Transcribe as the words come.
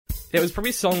It was probably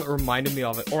a song that reminded me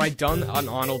of it, or I'd done an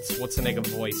Arnold Schwarzenegger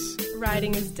voice.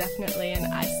 Writing is definitely an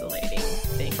isolating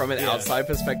thing. From an outside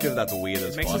perspective, that's weird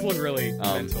as It makes fuck. us look really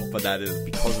mental. But that is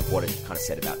Because of what it kind of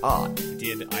said about art.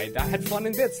 I had fun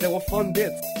in bits. There were fun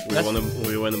bits.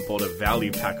 we went and bought a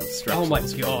value pack of straps. Oh my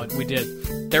god, we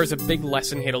did. There is a big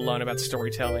lesson here to learn about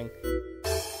storytelling.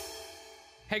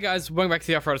 Hey guys, welcome back to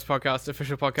the Off-Roaders Podcast,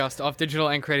 official podcast of Digital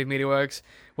and Creative Media Works,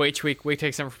 where each week we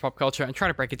take something from pop culture and try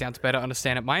to break it down to better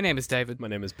understand it. My name is David. My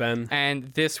name is Ben.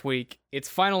 And this week, it's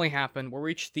finally happened. We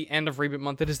reached the end of Reboot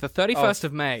Month. It is the 31st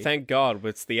of May. Thank God,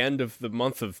 it's the end of the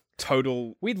month of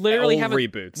total We literally haven't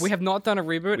reboots. We have not done a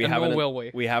reboot, and nor will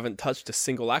we. We haven't touched a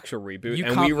single actual reboot, You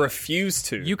and we can't- refuse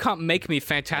to. You can't make me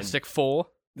Fantastic Four.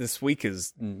 This week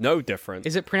is no different.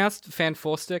 Is it pronounced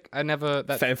Fanforstic? I never...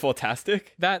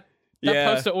 Fantastic? That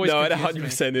Yeah. poster always No, it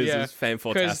confused 100% me. is. Yeah. It's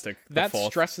Fantastic. That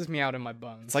stresses me out in my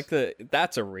bones. It's like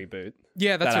that's a reboot.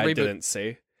 Yeah, that's that a I reboot. didn't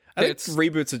see. I think It's-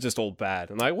 reboots are just all bad,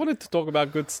 and I wanted to talk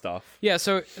about good stuff. Yeah,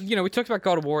 so, we talked about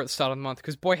God of War at the start of the month,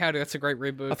 because boy howdy, that's a great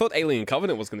reboot. I thought Alien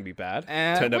Covenant was going to be bad.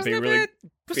 Turned out wasn't being it really bad?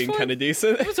 It was being fun. kind of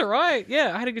decent. It was alright,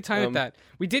 yeah, I had a good time with that.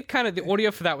 We did the audio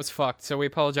for that was fucked, so we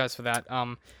apologize for that.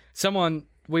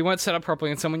 We weren't set up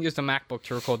properly, and someone used a MacBook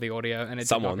to record the audio, and it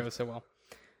did not go so well.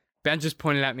 Ben just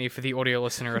pointed at me for the audio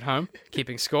listener at home,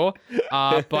 keeping score.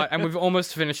 And we've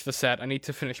almost finished the set. I need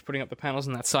to finish putting up the panels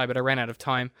on that side, but I ran out of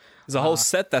time. There's a whole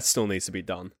set that still needs to be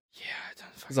done. Yeah,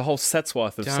 There's a whole set's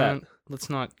worth of set. Let's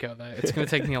not go there. It's going to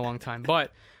take me a long time.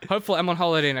 But hopefully, I'm on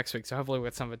holiday next week, so hopefully we'll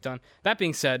get some of it done. That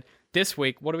being said, this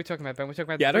week, what are we talking about, Ben? We're talking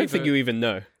about Yeah, I the don't reboot. think you even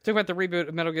know. Talking about the reboot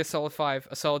of Metal Gear Solid 5,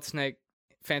 A Solid Snake,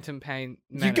 Phantom Pain,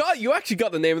 Menace. You actually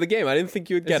got the name of the game. I didn't think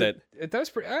you would get it. That was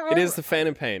pretty... It is the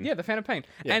Phantom Pain. Yeah, the Phantom Pain.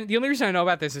 And the only reason I know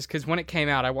about this is because when it came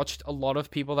out, I watched a lot of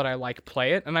people that I like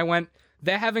play it, and I went,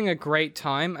 they're having a great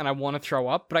time, and I want to throw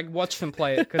up, but I watched them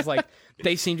play it because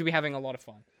they seem to be having a lot of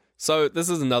fun. So this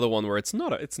is another one where it's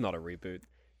not a reboot.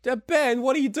 Ben,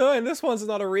 what are you doing? This one's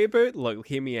not a reboot. Look,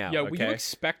 hear me out. Yo, okay? were you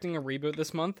expecting a reboot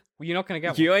this month? Well, you're not going to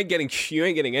get one. You ain't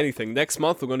getting anything. Next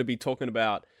month we're going to be talking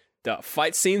about the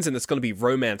fight scenes, and it's going to be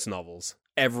romance novels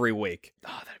every week.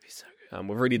 Oh, that'd be so good.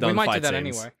 We've already done might do fight that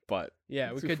scenes, anyway. but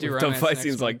Yeah, we could do we've done romance fight next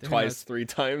scenes month. like Who twice, knows? 3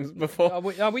 times before.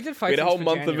 We did fight We had a scenes whole for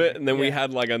month of January. it, and then we Yeah.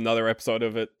 had like another episode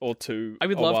of it or two. I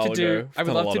would a love while to do. ago. I would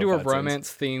Done love to lot do a of fight scenes.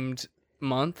 romance themed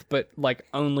month, but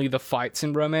only the fights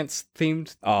in romance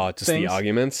themed. Oh, just things. the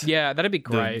arguments. Yeah, that'd be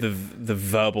great. The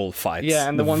verbal fights. Yeah,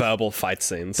 and the ones- verbal fight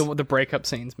scenes. The breakup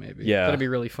scenes, maybe. Yeah. That'd be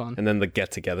really fun. And then the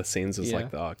get together scenes is Yeah.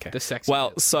 okay. The sexy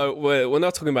Well, bits. so we're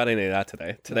not talking about any of that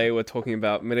today. Today we're talking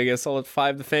about Metal Gear Solid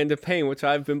 5: The Phantom Pain, which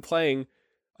I've been playing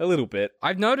a little bit.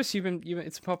 I've noticed you've been.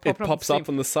 It's popping It pops up. up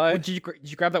on the side. Did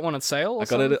you grab that one on sale? Or I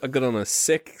got it on a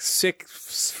sick,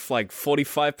 like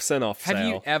 45% off sale. Have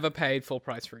you ever paid full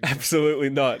price for it? Absolutely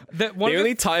not. The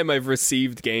only time I've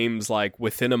received games like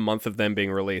within a month of them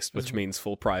being released, which means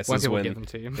full price, When is people when give them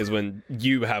to you. is when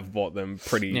you have bought them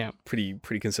pretty Yeah. pretty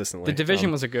consistently. The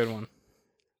Division was a good one.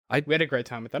 I- We had a great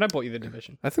time with that. I bought you the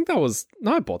Division. I think that was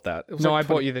I bought that. It was No, like I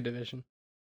bought 20 you the Division.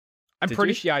 I'm Did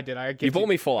pretty you? sure. Yeah, I did. You bought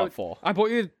me Fallout 4. I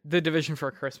bought you the Division for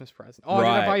a Christmas present. Oh, did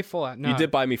I Right. buy you Fallout? No. You did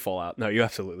buy me Fallout. No, you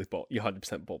absolutely bought. You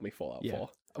 100% bought me Fallout Yeah. 4.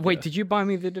 Wait, Yeah. did you buy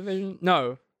me the Division?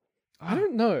 No. I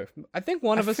don't know. I think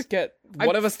one of us. forget.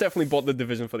 One of us definitely bought the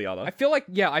Division for the other. I feel like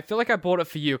I bought it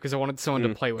for you because I wanted someone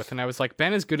to play with, and I was like,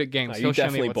 Ben is good at games. No, He'll you show me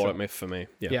definitely what's bot up. it for me.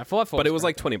 Yeah. Yeah, Fallout 4. But it was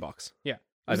great. like $20. Yeah.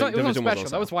 I It was, think it was on Division was special.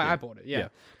 on That was sale. why Yeah. I bought it. Yeah. Yeah.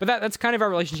 But that's kind of our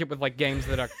relationship with games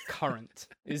that are current.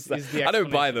 Is the I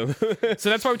don't buy explanation. them. So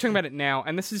that's why we're talking about it now.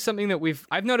 And this is something that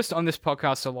I've noticed on this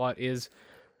podcast a lot is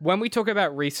when we talk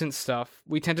about recent stuff,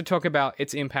 we tend to talk about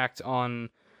its impact on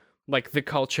the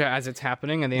culture as it's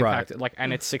happening and the impact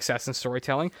and its success in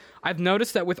storytelling. I've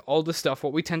noticed that with older stuff,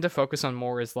 what we tend to focus on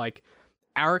more is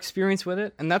our experience with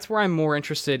it. And that's where I'm more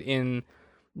interested in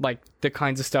the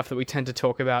kinds of stuff that we tend to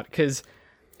talk about because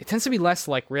it tends to be less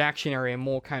reactionary and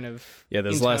more kind of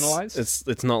there's internalized. less.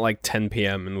 It's not like 10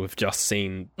 p.m. and we've just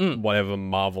seen whatever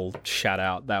Marvel shat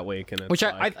out that week, and it's Which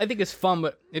I think is fun,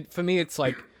 but for me, it's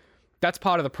that's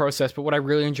part of the process. But what I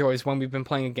really enjoy is when we've been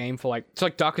playing a game for it's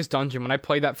like Darkest Dungeon, when I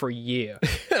played that for a year.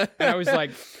 And I was like,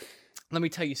 let me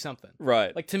tell you something.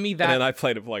 right. To me, and that... then I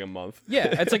played it for a month. Yeah,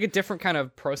 it's a different kind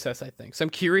of process, I think. So I'm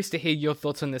curious to hear your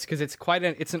thoughts on this, because it's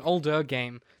it's an older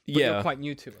game, but you're quite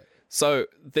new to it. So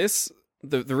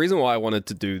the reason why I wanted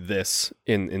to do this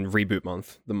in reboot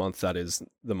month, the month that is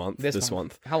the month this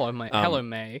month. Hello, May. Hello,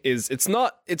 May. Is it's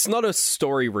not a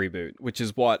story reboot, which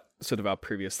is what sort of our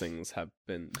previous things have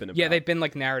been about. Yeah, they've been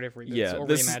narrative reboots. Yeah, or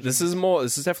this reimaginings.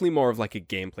 is definitely more of a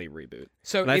gameplay reboot.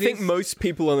 So And I it think is- most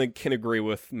people can agree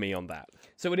with me on that.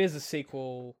 So it is a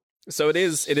sequel So it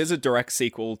is a direct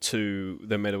sequel to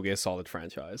the Metal Gear Solid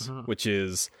franchise, which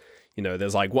is,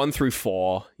 there's like 1 through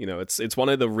 4. It's one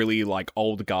of the really like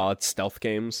old guard stealth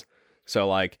games. So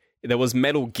like there was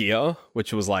Metal Gear,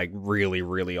 which was like really,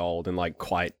 really old and like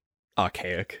quite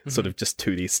archaic, sort of just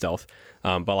 2D stealth.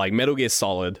 But like Metal Gear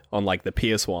Solid on like the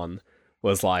PS1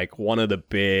 was like one of the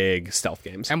big stealth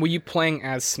games. And were you playing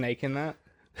as Snake in that?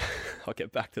 I'll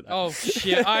get back to that. Oh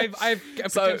shit! I've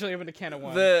potentially opened a can of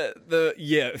worms.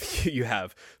 Yeah, you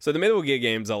have. So the Metal Gear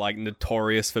games are like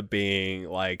notorious for being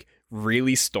like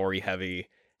really story heavy,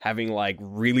 having like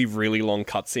really, really long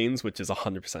cutscenes, which is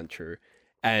 100% true,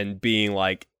 and being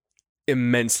like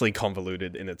immensely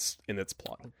convoluted in its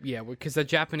plot. Yeah, because they're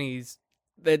Japanese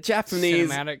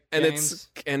cinematic and games.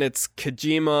 it's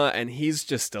Kojima, and he's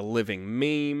just a living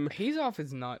meme. He's off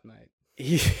his nut, mate.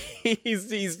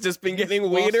 He's just been getting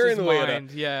Lost weirder his and weirder.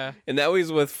 mind, yeah. And now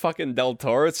he's with fucking Del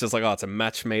Toro. It's just like, it's a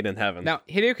match made in heaven. Now,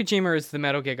 Hideo Kojima is the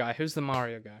Metal Gear guy. Who's the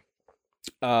Mario guy?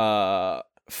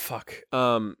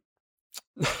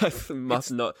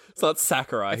 It's not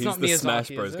Sakurai. It's He's not the Miyazaki, Smash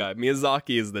Bros is it? guy.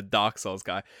 Miyazaki is the Dark Souls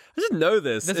guy. I didn't know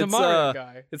this. There's a Mario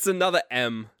guy. It's another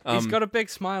M. He's got a big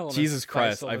smile on Jesus his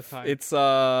Christ. face all the time. It's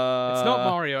not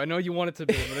Mario. I know you want it to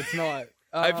be, but it's not.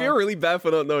 I feel really bad for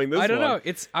not knowing this I don't one.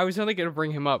 know. I was only going to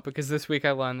bring him up because this week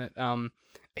I learned that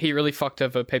he really fucked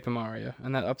over Paper Mario,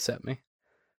 and that upset me.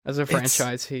 As a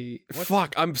franchise,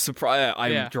 Fuck, I'm surprised.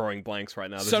 I'm Yeah. drawing blanks right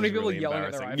now. This So is many people really yelling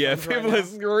at their embarrassing. Yeah, iPhones right people now.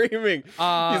 are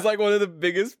screaming. He's like one of the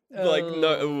biggest.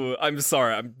 No, I'm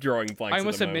sorry. I'm drawing blanks. I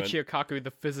almost at said the moment. Michio Kaku, the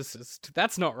physicist.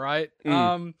 That's not right.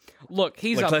 Look,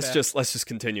 he's Like, up let's there. just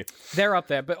continue. They're up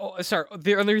there. But sorry,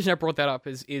 the only reason I brought that up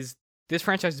is this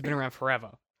franchise has been around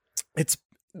forever. It's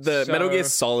the So- Metal Gear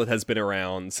Solid has been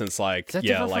around since like Is that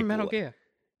different from Metal Gear?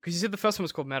 Because you said the first one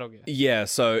was called Metal Gear. Yeah,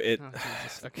 so it. Oh,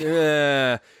 Jesus.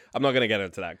 Okay. I'm not gonna get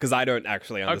into that because I don't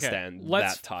actually understand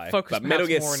Let's that tie. focus But Metal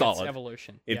Gear more on Solid, its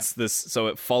evolution. it's this. So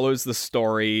it follows the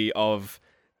story of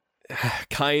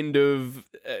kind of.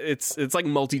 It's like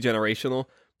multi-generational,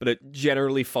 but it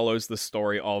generally follows the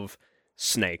story of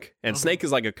Snake, and Snake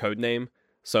is like a code name.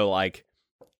 So like,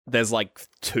 there's like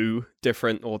 2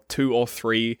 or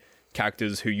 3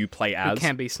 characters who you play as, Who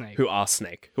can be Snake. who are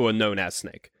Snake, who are known as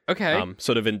Snake. Okay.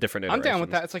 Sort of in different I'm iterations. down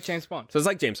with that. It's like James Bond. So it's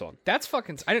like James Bond. That's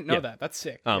fucking... I didn't know Yeah. that. That's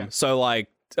sick. Yeah. So like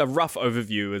a rough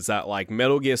overview is that like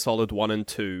Metal Gear Solid 1 and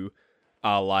 2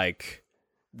 are like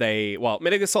Metal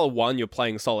Gear Solid 1 you're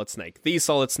playing Solid Snake. The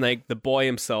Solid Snake, the boy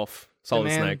himself, Solid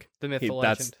man, Snake. the myth, the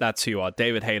legend. That's who you are.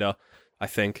 David Hayter, I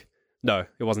think. No,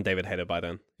 it wasn't David Hayter by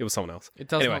then. It was someone else. It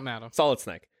does Anyway, not matter. Solid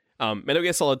Snake. Metal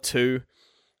Gear Solid 2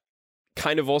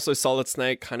 kind of also Solid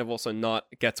Snake, kind of also not.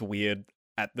 It gets weird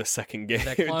at the second game.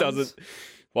 They're It clones? doesn't.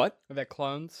 What? Are they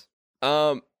clones?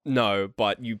 No,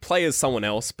 but you play as someone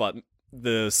else, but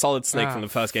the Solid Snake from the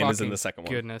first game is in the second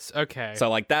one. Goodness. Okay. So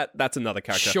like that's another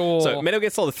character. Sure. So Metal Gear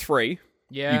Solid 3,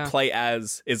 yeah. you play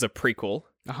as is a prequel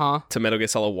Uh-huh. to Metal Gear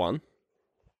Solid 1.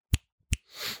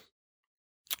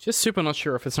 Just super not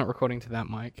sure if it's not recording to that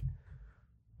mic.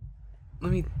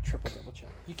 Let me triple double check.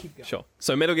 You keep going. Sure.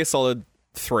 So Metal Gear Solid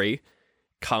 3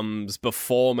 comes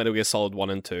before Metal Gear Solid 1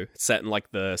 and 2, set in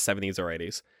like the 70s or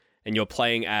 80s. And you're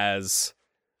playing as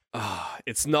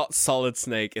it's not Solid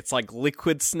Snake, it's like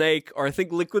Liquid Snake, or I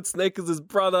think Liquid Snake is his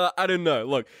brother. I don't know.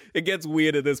 Look, it gets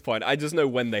weird at this point. I just know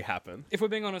when they happen. If we're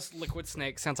being honest, Liquid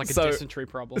Snake sounds like a So- dysentery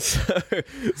problem.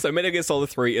 So Metal Gear Solid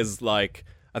 3 is like,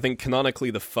 I think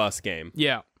canonically the first game,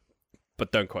 Yeah.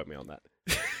 but don't quote me on that.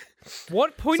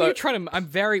 What point So- are you trying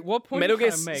to... What point Metal are you Gear,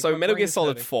 trying to make? so My Metal brain Gear is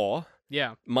Solid hurting. 4,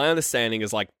 Yeah. my understanding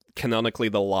is like canonically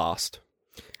the last.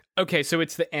 Okay, so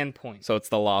it's the end point. So it's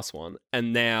the last one.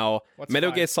 And now What's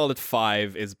Metal 5? Gear Solid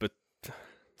 5 is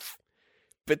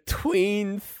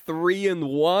between 3 and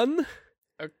 1.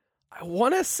 Okay. I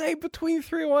want to say between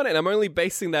 3 and 1, and I'm only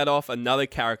basing that off another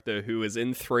character who is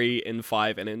in 3, in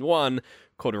 5, and in 1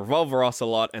 called Revolver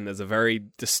Ocelot, and there's a very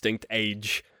distinct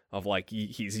age of like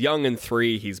he's young in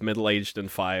 3, he's middle-aged in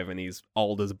 5, and he's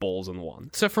old as balls in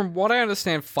 1. So from what I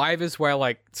understand, 5 is where,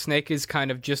 like, Snake is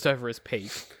kind of just over his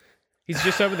peak. He's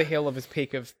just over the hill of his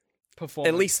peak of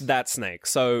performance. At least that Snake.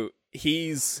 So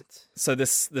the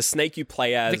Snake you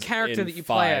play as the character in that you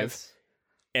 5 play as.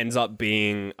 ends up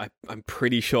being, I'm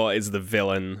pretty sure, is the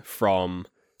villain from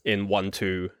in 1,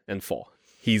 2, and 4.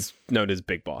 He's known as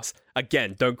Big Boss.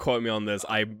 Again, don't quote me on this.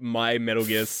 My Metal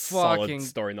Gear Solid Fucking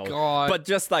story knowledge. God. But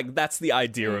just like, that's the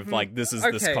idea of like, this is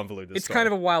this convoluted It's story. kind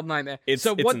of a wild nightmare. It's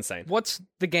insane. What's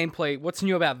the gameplay? What's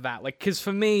new about that? Like, because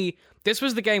for me, this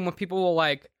was the game when people were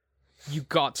like, "You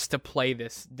got to play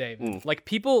this, David." Like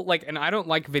people like, and I don't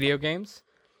like video games.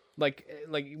 Like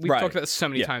we've Right. talked about this so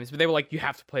many Yeah. times, but they were like, you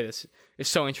have to play this. It's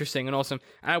so interesting and awesome.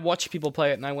 And I watched people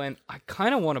play it, and I went, I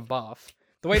kind of want to buff.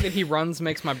 The way that he runs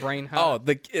makes my brain hurt.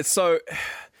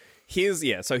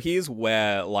 Here's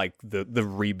where like the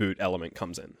reboot element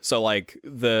comes in. So like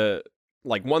the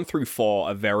 1 through 4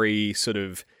 are very sort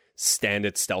of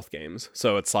standard stealth games.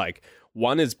 So it's like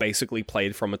 1 is basically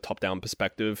played from a top-down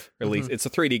perspective. Or at least it's a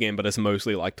 3D game, but it's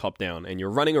mostly like top-down, and you're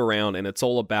running around, and it's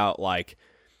all about like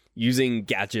using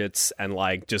gadgets and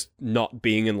like just not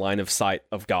being in line of sight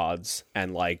of guards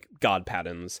and like guard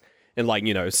patterns, and like,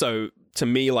 you know, so to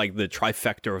me, like the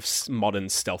trifecta of modern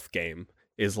stealth game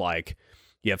is like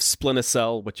you have Splinter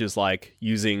Cell, which is like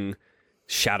using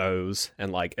shadows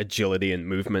and like agility and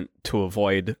movement to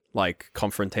avoid like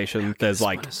confrontation. There's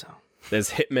like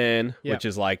there's Hitman, Yep. which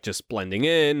is like just blending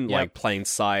in, Yep. like plain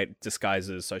sight,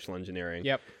 disguises, social engineering.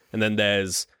 Yep. And then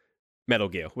there's Metal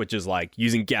Gear, which is like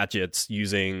using gadgets,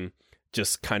 using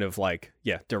just kind of like,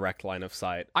 direct line of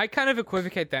sight. I kind of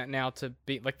equivocate that now to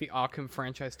be like the Arkham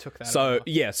franchise took that So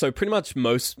over. so pretty much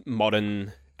most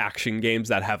modern action games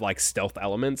that have like stealth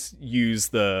elements use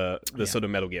the sort of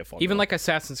Metal Gear formula. Even like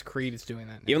Assassin's Creed is doing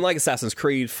that now. Even like Assassin's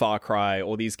Creed, Far Cry,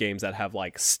 all these games that have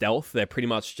like stealth, they're pretty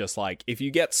much just like, if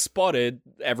you get spotted,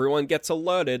 everyone gets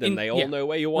alerted and they all know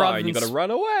where you are, and you got to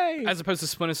run away. As opposed to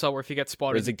Splinter Cell, where if you get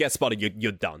spotted, Whereas it gets spotted,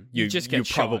 you're done. You just get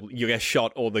shot. You get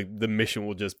shot, or the mission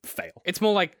will just fail. it's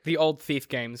more like the old Thief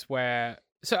games where.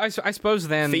 So I suppose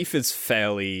then Thief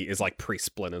is like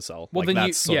pre-Splinter Cell. Well,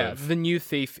 like the new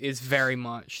Thief is very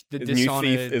much the the Dishonored.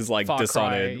 new Thief is like Far Cry,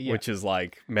 Dishonored, yeah. which is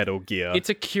like Metal Gear. It's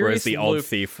a curious whereas the old loop.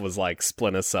 Thief was like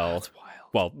Splinter Cell. That's wild.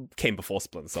 Well, came before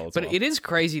Splinter Cell as But well. it is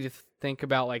crazy to think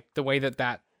about like the way that And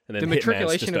the then Hitman's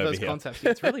matriculation just of over those here. concepts.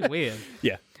 It's really weird.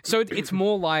 Yeah. So it's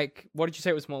more like, what did you say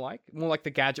it was more like? More like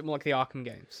the gadget, more like the Arkham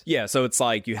games. Yeah, so it's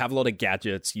like you have a lot of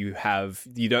gadgets. You're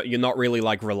not really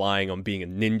like relying on being a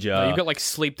ninja. You've got like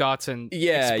sleep darts and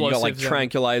you got like explosives and-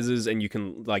 tranquilizers, and you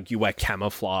can like you wear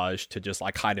camouflage to just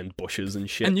like hide in bushes and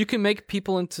shit. and you can make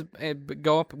people into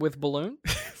go up with balloon.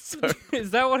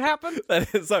 Is that what happened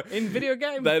That is so in video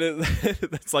game?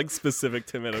 that's like specific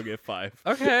to Metal Gear 5.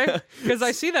 Okay, because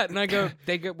I see that and I go,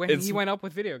 when he went up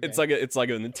with video games. It's like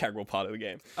an integral part of the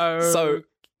game. Oh, So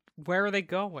where are they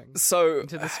going? so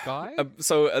Into the sky?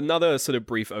 so another sort of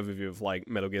brief overview of like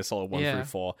Metal Gear Solid 1 Yeah. through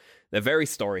 4. They're very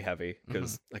story heavy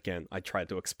because again, I tried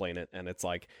to explain it, and it's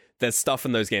like there's stuff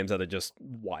in those games that are just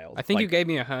wild. I think like, you gave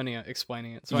me a hernia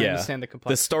explaining it, so I understand the The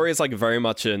complexity. story is like very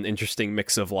much an interesting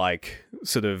mix of like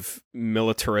sort of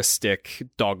militaristic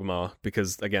dogma,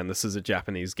 because again, this is a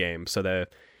Japanese game, so it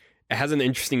has an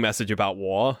interesting message about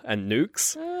war and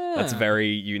nukes. That's very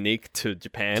unique to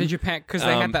Japan. to Japan because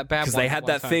they had that bad. Because they had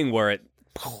that thing where it.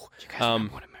 Did you guys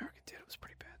remember what America did? It was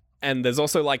pretty bad. And there's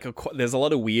also like there's a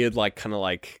lot of weird like kind of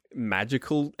like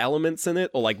magical elements in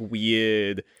it, or like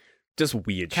weird, just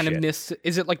weird Kind shit. of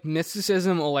is it like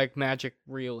mysticism or like magic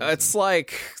realism? It's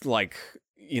like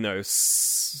you know,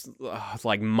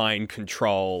 like mind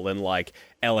control and like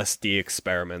LSD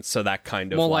experiments. So that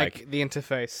kind of more like the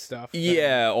interface stuff.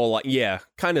 or like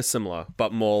kind of similar,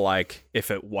 but more like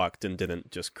if it worked and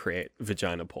didn't just create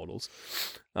vagina portals.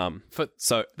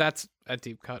 So That's a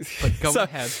deep cut. But go So-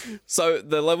 ahead. So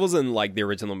the levels in like the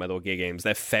original Metal Gear games,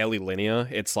 they're fairly linear.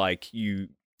 It's like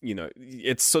you know,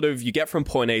 it's sort of you get from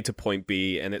point A to point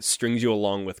B, and it strings you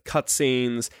along with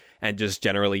cutscenes and just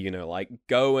generally, you know, like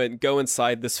go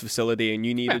inside this facility and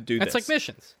you need to do this. It's like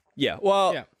missions. Yeah.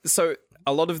 Well, Yeah. so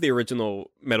a lot of the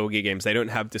original Metal Gear games, they don't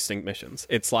have distinct missions.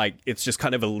 It's like it's just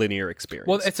kind of a linear experience.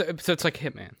 Well, it's like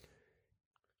Hitman.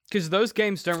 Because those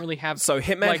games don't really have. So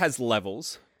Hitman like- has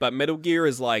levels, but Metal Gear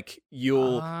is like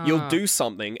you'll do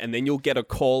something and then you'll get a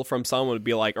call from someone to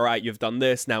be like, all right, you've done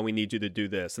this, now we need you to do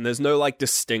this. And there's no like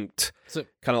distinct So-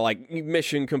 kind of like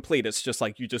mission complete. It's just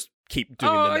like you just keep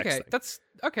doing Oh, the next okay. thing. That's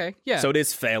okay. Yeah. So it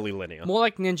is fairly linear. more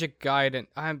like Ninja Gaiden.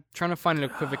 I'm trying to find an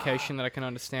equivocation that I can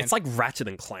understand. It's like Ratchet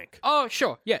and Clank, oh,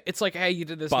 sure. Yeah. It's like, hey, you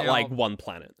did this. but now. like one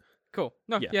planet. Cool.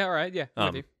 No. Yeah. Yeah. All right. Yeah. I'm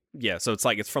with you. Yeah, so it's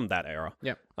like it's from that era.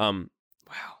 Yep. Um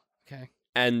Wow. Okay.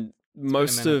 and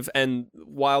most minute. of and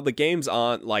while the games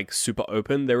aren't like super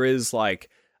open, there is like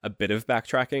a bit of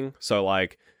backtracking. So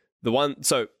like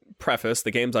preface,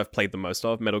 the games I've played the most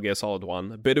of, Metal Gear Solid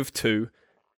 1, a bit of 2,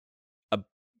 a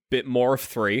bit more of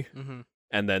 3, Mm-hmm.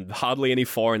 and then hardly any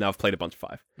 4, and now I've played a bunch of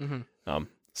 5. Mm-hmm.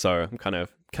 So I'm kind of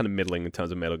middling in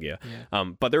terms of Metal Gear. Yeah.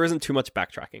 But there isn't too much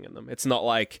backtracking in them. It's not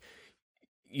like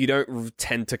you don't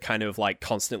tend to kind of like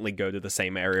constantly go to the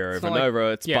same area over not and like-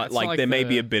 over. yeah, But it's like not like there may the-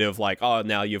 be a bit of like, oh,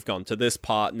 now you've gone to this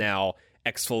part. Now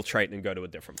exfiltrate and go to a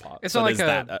different part. It's so not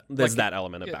like there's that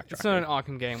element of backtracking. It's not an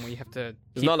Arkham game where you have to.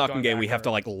 It's not an Arkham game where you have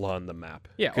to like learn the map.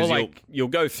 Yeah, or because like you'll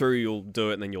go through, you'll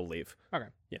do it, and then you'll leave. Okay.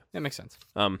 Yeah. That makes sense.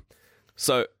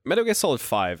 So Metal Gear Solid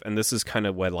 5, and this is kind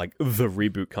of where like the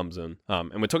reboot comes in.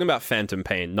 And we're talking about Phantom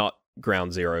Pain, not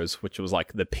Ground Zeroes, which was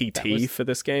like the PT for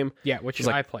this game. Yeah, which It's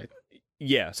like- I played.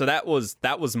 Yeah, so that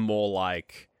was more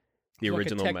like the Like a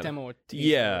original tech Metal. demo or teaser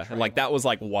Yeah, or and trailer. like that was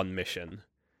like one mission.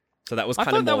 So that was I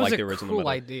kind of thought that more was like a the original cool Metal.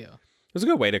 idea. It was a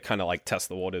good way to kind of like test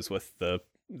the waters with the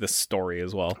story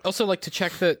as well. Also, like to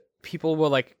check that people were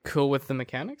like cool with the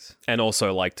mechanics. And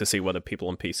also like to see whether people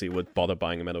on PC would bother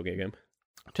buying a Metal Gear game.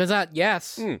 Turns out,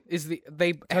 yes,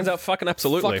 they Turns out fucking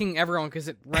absolutely. fucking everyone because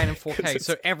it ran in 4K,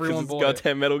 so everyone bought it.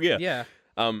 Goddamn Metal Gear. Yeah,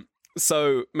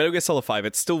 So Metal Gear Solid 5,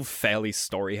 it's still fairly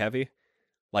story heavy.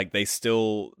 Like they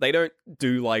don't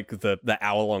do like the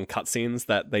hour-long cutscenes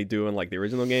that they do in like the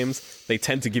original games. They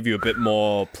tend to give you a bit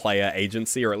more player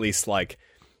agency, or at least like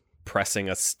pressing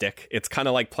a stick. It's kind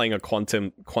of like playing a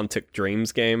Quantic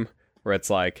Dreams game where it's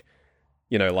like,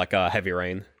 you know, like a Heavy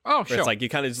Rain. Oh, Where sure. it's like you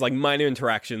kind of just like minor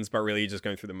interactions, but really you're just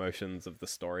going through the motions of the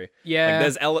story.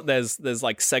 Yeah. Like there's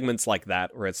like segments like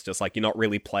that where it's just like you're not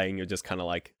really playing, you're just kind of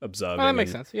like observing. Well, that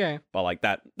makes and- sense. Yeah. But like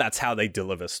that's how they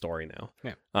deliver story now.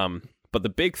 Yeah. But the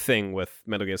big thing with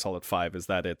Metal Gear Solid 5 is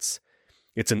that it's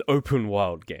an open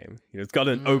world game. You know, it's got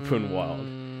an open world.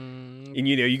 And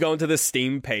you know, you go into the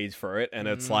Steam page for it and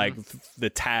it's like the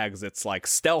tags, it's like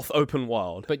stealth open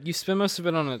world. But you spend most of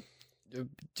it on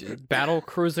a battle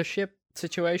cruiser ship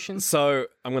situation. So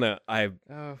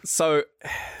so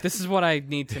This is what I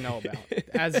need to know about,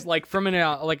 as like from an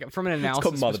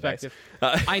analysis Mother perspective.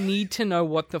 Base. I need to know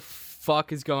what the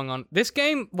fuck is going on. This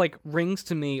game like rings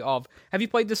to me of. Have you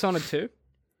played Dishonored 2?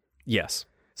 yes.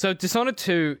 So Dishonored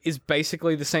 2 is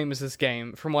basically the same as this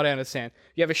game, from what I understand.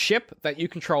 You have a ship that you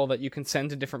control that you can send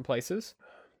to different places.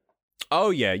 Oh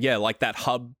yeah, like that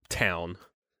hub town.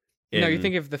 No, you in-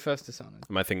 think of the first Dishonored.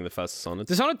 Am I thinking the first Dishonored?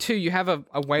 Dishonored 2, you have a Maybe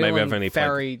I've whaling only played-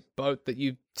 ferry boat that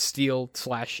you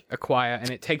steal/acquire, and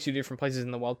it takes you to different places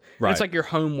in the world. And Right. it's like your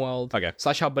home world Okay. /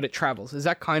 hub, but it travels. Is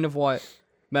that kind of what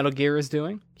Metal Gear is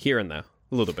doing? Here and there,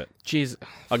 a little bit. Jeez.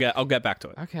 I'll get back to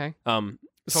it. Okay.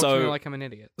 So Talk to me like I'm an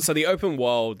idiot. so the open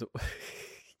world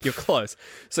you're close.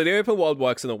 So the open world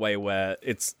works in a way where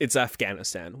it's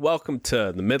Afghanistan. Welcome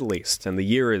to the Middle East, and the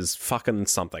year is fucking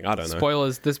something. I don't know.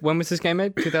 Spoilers. When was this game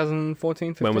made?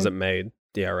 2014, 15? When was it made?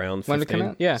 Yeah, around 15, When did it come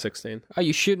out? Yeah. 16. Oh,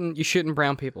 you shooting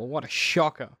brown people. What a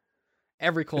shocker.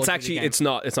 Every Call It's of Duty actually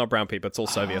game. it's not brown people. It's all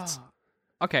Soviets.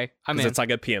 Okay, I'm 'Cause in. it's like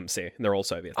a PMC, and they're all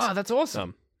Soviets. Oh, that's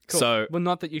awesome. Cool. So well,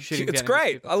 not that you're shooting. it's Vietnamese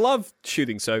great. people. I love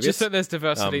shooting Soviets. Just so there's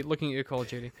diversity. Looking at your Call of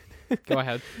Duty. Go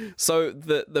ahead. So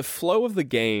the flow of the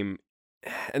game,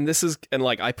 and this is, and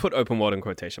like I put open world in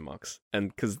quotation marks, and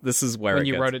because this is where When it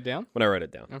you gets- wrote it down. when I wrote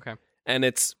it down, Okay. and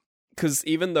it's because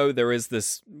even though there is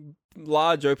this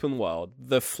large open world,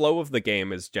 the flow of the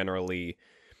game is generally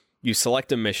you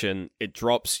select a mission, it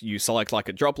drops, you select like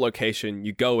a drop location,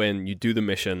 you go in, you do the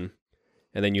mission,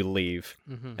 and then you leave.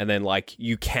 And then like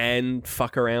you can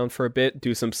fuck around for a bit,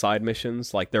 do some side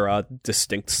missions. Like there are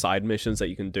distinct side missions that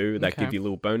you can do that Okay. give you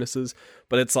little bonuses.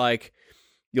 But it's like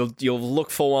you'll look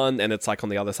for one and it's like on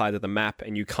the other side of the map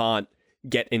and you can't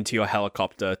get into your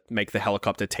helicopter, make the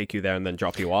helicopter take you there and then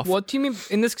drop you off. What do you mean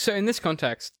in this? So in this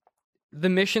context, the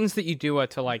missions that you do are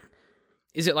to like,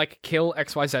 is it like kill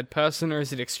XYZ person or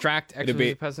is it extract XYZ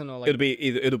be- person or like?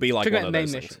 It'll be like talking one about of main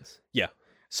those things. missions. Yeah.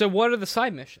 So what are the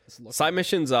side missions? Look Side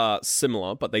missions are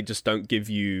similar, but they just don't give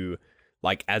you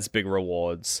like as big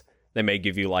rewards. They may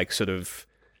give you like sort of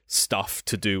stuff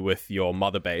to do with your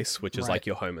mother base, which is Right. like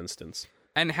your home instance.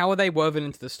 And how are they woven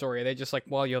into the story? Are they just like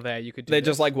while you're there, you could do They're this?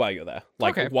 just like while you're there,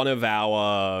 like Okay. one of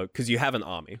our because you have an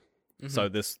army. So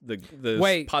the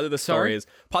Wait, part of the sorry?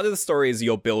 story is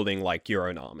you're building like your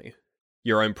own army,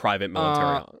 your own private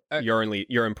military,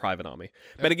 your own private army.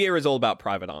 Metal Gear is all about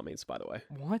private armies, by the way.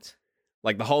 What?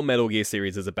 Like the whole Metal Gear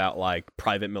series is about like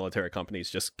private military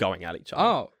companies just going at each other.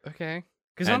 Oh, okay.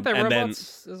 Because aren't there And then-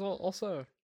 robots as well? Also,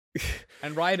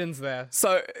 and Raiden's there.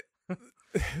 So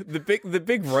the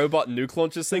big robot nuke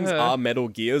launchers things are Metal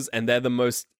Gears, and they're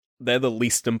the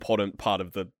least important part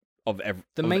of The of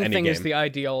main any thing game. is the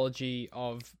ideology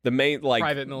of. the main like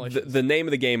private militias. the name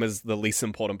of the game is the least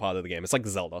important part of the game. It's like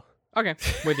Zelda Okay,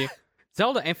 with you.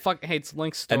 Zelda and fuck hates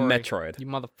Link's story. and Metroid. You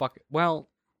motherfucker. Well,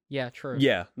 yeah, true.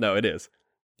 Yeah, no, it is.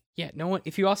 Yeah, no one.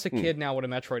 If you ask a kid now what a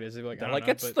Metroid is, they're like, I They're don't like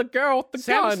know, it's but the girl with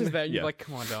the Samus gun. is there. You're Yeah. like,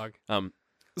 come on, dog.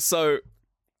 So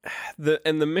the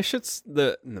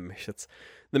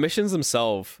missions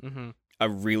themselves are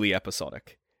really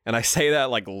episodic. And I say that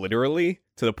like literally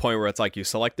to the point where it's like you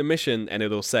select a mission and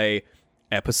it'll say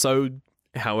episode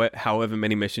however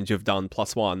many missions you've done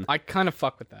plus one, I kind of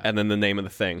fuck with that. and then the name of the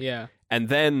thing. Yeah. And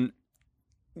then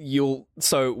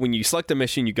so when you select a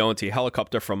mission, you go into your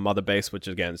helicopter from Mother Base, which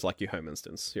again is like your home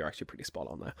instance. You're actually pretty spot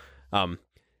on there.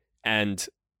 And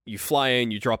you fly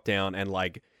in, you drop down, and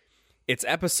like it's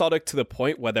episodic to the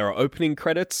point where there are opening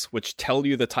credits which tell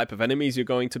you the type of enemies you're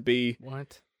going to be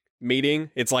What?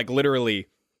 meeting. It's like literally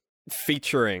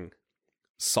featuring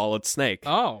Solid Snake,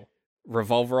 Oh.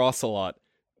 Revolver Ocelot,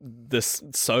 the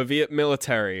Soviet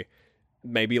military,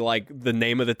 maybe like the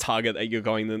name of the target that you're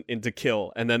going in to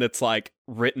kill, and then it's like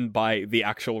written by the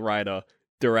actual writer,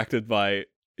 directed by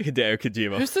Hideo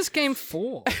Kojima. Who's this game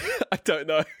for? I don't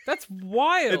know. That's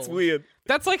wild. It's weird.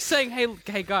 That's like saying,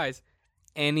 hey guys,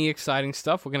 any exciting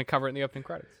stuff, we're going to cover it in the opening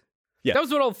credits. Yeah. That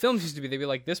was what old films used to be. They'd be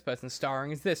like, this person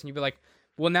starring is this. And you'd be like,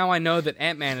 well, now I know that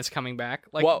Ant-Man is coming back.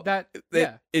 Like, Well, that,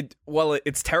 yeah.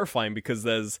 It's terrifying because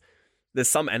there's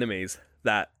some enemies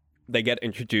that they get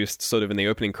introduced sort of in the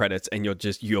opening credits, and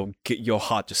your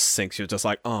heart just sinks. You're just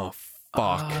like, oh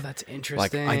fuck. Oh, that's Like,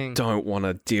 interesting. I don't want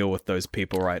to deal with those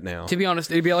people right now. To be honest,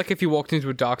 it'd be like if you walked into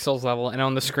a Dark Souls level and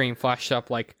on the screen flashed up,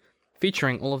 like,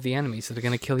 featuring all of the enemies that are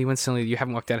going to kill you instantly that you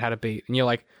haven't worked out how to beat. And you're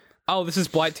like, oh, this is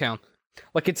Blighttown.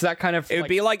 Like, it's that kind of... It would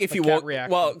be like if you gut walk...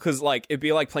 reaction. Well, because, like, it'd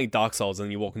be like playing Dark Souls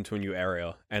and you walk into a new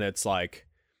area, and it's like,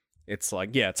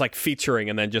 yeah, it's like featuring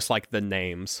and then just, like, the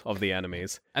names of the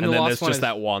enemies. And And the then last there's one just is-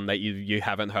 that one that you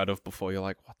haven't heard of before. You're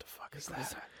like, what the fuck is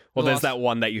that? Well, The there's last- that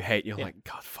one that you hate. You're Yeah. like,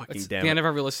 God fucking It's damn the it. end of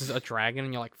every list is a dragon,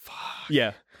 and you're like, fuck.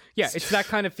 Yeah. Yeah, it's that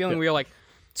kind of feeling where you're like,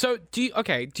 so do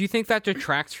you think that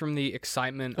detracts from the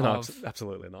excitement No, of...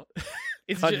 absolutely not.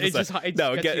 It's just, 100%. it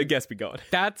No, gets you- it gets me going.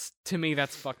 That's, to me,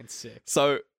 that's fucking sick.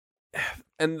 So,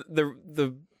 and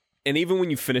and even when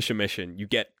you finish a mission, you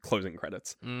get closing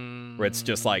credits where it's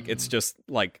just like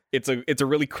it's a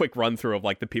really quick run through of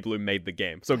like the people who made the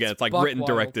game. So again, That's it's like buck written, wild.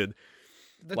 directed.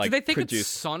 Like, do they think it's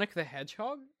produced. Sonic the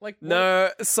Hedgehog? Like, what? No,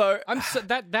 so I'm so,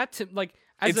 that to, like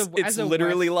as it's a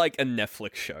literally West- like a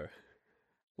Netflix show,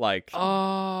 like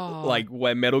oh, like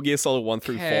where Metal Gear Solid 1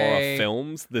 through 4 okay. are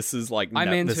films. This is like I'm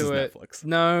into this is it. Netflix.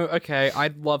 No, okay,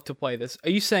 I'd love to play this.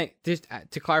 Are you saying, just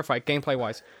to clarify, gameplay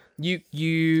wise,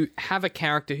 you have a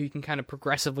character who you can kind of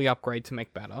progressively upgrade to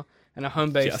make better, and a home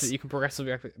base Yes. that you can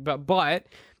progressively upgrade, but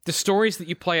the stories that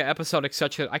you play are episodic,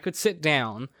 such that I could sit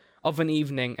down of an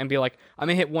evening and be like, I'm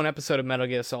gonna hit one episode of Metal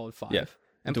Gear Solid 5 Yeah,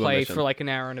 and do a play mission. for like an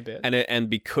hour and a bit. And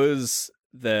because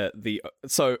the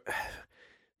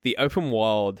open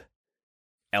world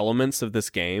elements of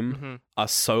this game Mhm. are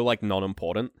so like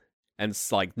non-important, and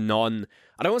it's like I don't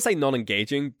want to say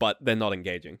non-engaging, but they're not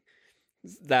engaging,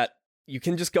 that you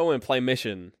can just go and play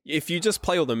mission. If you just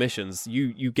play all the missions,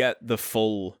 you get the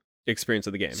full experience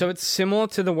of the game. So it's similar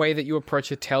to the way that you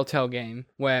approach a Telltale game,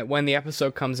 where when the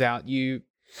episode comes out, you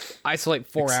isolate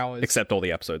 4 hours. Except all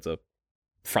the episodes are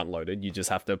front-loaded. You just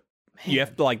have to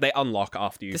like they unlock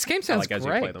after you. This game sounds like, as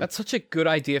you play great. them. That's such a good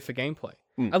idea for gameplay.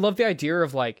 Mm. I love the idea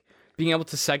of like being able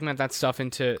to segment that stuff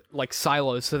into like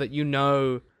silos so that you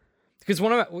know, because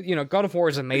God of War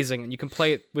is amazing and you can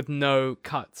play it with no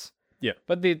cuts. Yeah.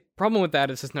 But the problem with that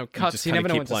is there's no cuts. just You never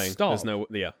kinda know keep when playing. to stop. There's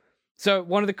no So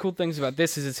one of the cool things about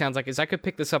this is it sounds like is I could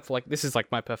pick this up for like, this is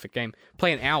like my perfect game.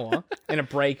 Play an hour in a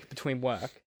break between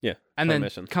work. Yeah, And play then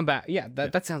mission. come back. Yeah,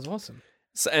 that sounds awesome.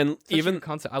 So, and Such a even good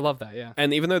concept. I love that, yeah.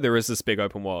 And even though there is this big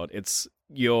open world,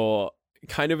 you're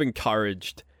kind of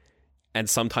encouraged and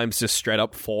sometimes just straight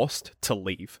up forced to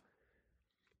leave,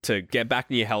 to get back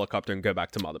in your helicopter and go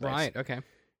back to Mother Base. Right, okay.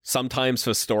 Sometimes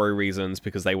for story reasons,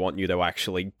 because they want you to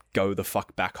actually go the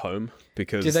fuck back home.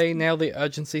 Because Do they nail the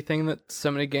urgency thing that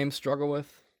so many games struggle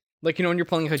with? Like, when you're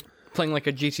playing like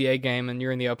a GTA game and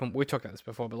you're in the open... We talked about this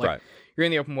before, but like, Right. you're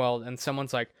in the open world and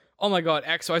someone's like, oh my god,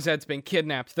 XYZ's been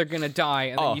kidnapped, they're gonna die,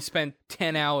 and Oh. then you spend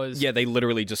 10 hours... Yeah, they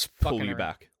literally just pull Fucking you around.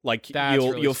 back. Like That's you'll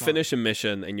really you'll smart. finish a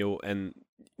mission and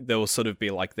there will sort of be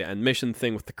like the end mission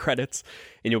thing with the credits,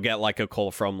 and you'll get like a call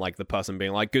from like the person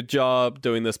being like, "Good job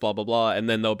doing this, blah blah blah," and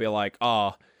then they'll be like,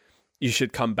 you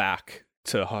should come back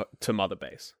to Mother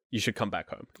Base. You should come back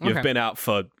home. You've Okay. been out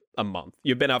for a month.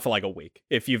 You've been out for like a week.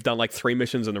 If you've done like 3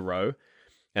 missions in a row."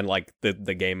 And like the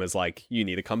game is like, you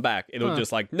need to come back. It'll Huh.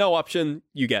 just like no option.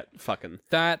 You get fucking,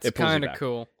 That's It pulls you kind of back.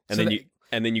 cool. and So then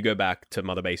that- you go back to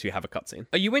Mother Base. You have a cutscene.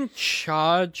 Are you in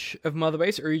charge of Mother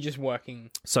Base, or are you just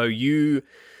working? So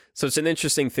it's an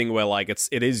interesting thing where like it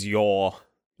is your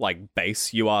like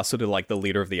base. You are sort of like the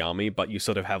leader of the army, but you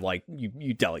sort of have like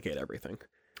you delegate everything.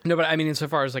 No, but I mean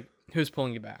insofar as like, who's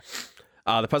pulling you back?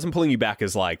 The person pulling you back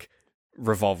is like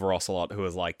Revolver Ocelot, who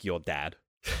is like your dad.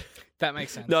 That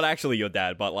makes sense. Not actually your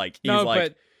dad, but like he's No, like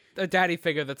but a daddy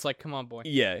figure that's like, come on, boy.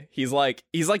 Yeah, he's like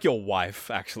your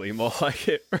wife, actually, more like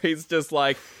it. He's just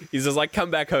like,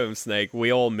 come back home, Snake.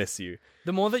 We all miss you.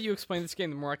 The more that you explain this game,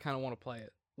 the more I kind of want to play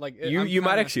it. Like You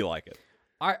might actually like it.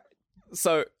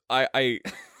 So I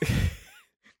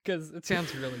because it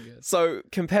sounds really good. So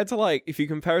compared to like, if you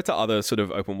compare it to other sort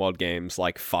of open world games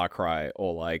like Far Cry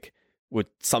or like with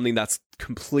something that's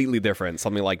completely different,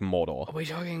 something like Mordor. Are we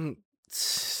talking?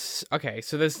 Okay,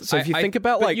 so there's. So if you think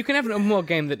about but like, you can have an open world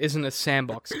game that isn't a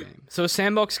sandbox game. So a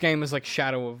sandbox game is like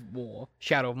Shadow of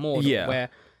Mordor, Yeah. where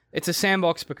it's a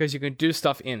sandbox because you can do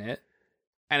stuff in it,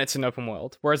 and it's an open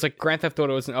world. Whereas like Grand Theft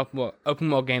Auto is an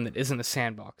open world game that isn't a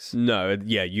sandbox. no,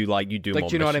 yeah, you do Like, more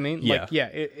do you know what I mean? Yeah, Like,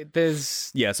 yeah,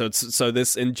 there's. yeah. So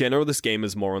this in general, this game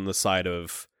is more on the side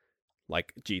of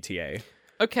like GTA.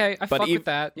 Okay, I fuck with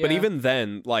that. But yeah. even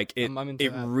then, like I'm into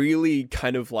it that. really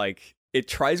kind of like it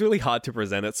tries really hard to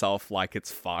present itself like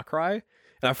it's Far Cry,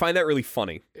 and I find that really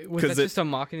funny. Was that just a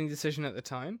marketing decision at the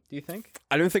time? Do you think,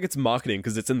 I don't think it's marketing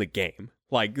because it's in the game.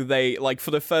 Like they like for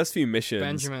the first few missions,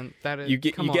 Benjamin? That is you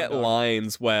get dog.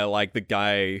 lines where like the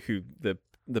guy who the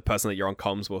person that you're on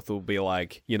comms with will be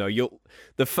like, you know,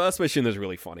 the first mission is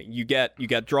really funny. You get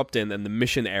dropped in and the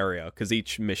mission area, because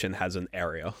each mission has an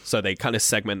area, so they kind of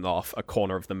segment off a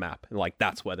corner of the map and like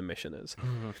that's where the mission is.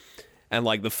 And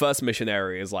like the first mission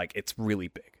area is like, it's really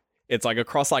big. It's like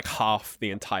across like half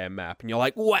the entire map, and you're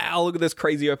like, wow, look at this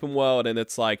crazy open world. And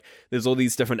it's like there's all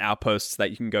these different outposts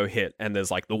that you can go hit, and there's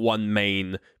like the one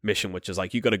main mission which is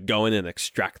like, you got to go in and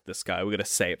extract this guy, we got to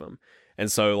save him.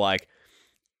 And so like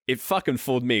it fucking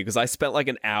fooled me, because I spent like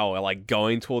an hour like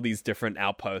going to all these different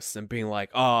outposts and being like,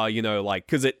 oh, you know, like,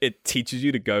 because it teaches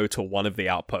you to go to one of the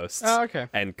outposts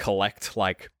and collect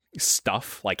like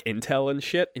stuff like intel and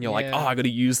shit, and you're like, oh, I gotta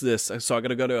use this, so I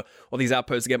gotta go to all these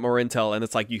outposts to get more intel. And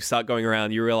it's like you start going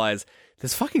around, you realize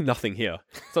there's fucking nothing here,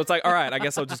 so it's like, all right, I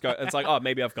guess I'll just go. It's like, oh,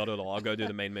 maybe I've got it all, I'll go do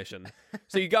the main mission.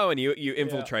 So you go and you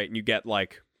infiltrate and you get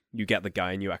the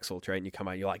guy and you exfiltrate and you come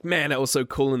out, you're like, man, that was so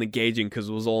cool and engaging because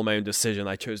it was all my own decision,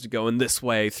 I chose to go in this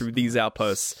way through these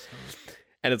outposts.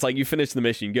 And it's like you finish the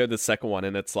mission, you go to the second one,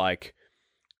 and it's like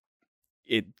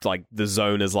the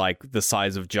zone is like the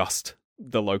size of just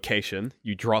the location.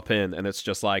 You drop in and it's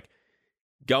just like,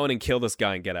 go in and kill this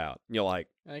guy and get out. And you're like,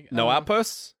 no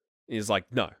outposts? And he's like,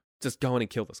 no, just go in and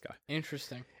kill this guy.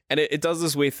 Interesting. And it does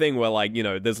this weird thing where, like, you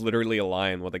know, there's literally a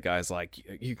line where the guy's like,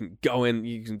 you can go in,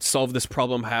 you can solve this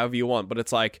problem however you want, but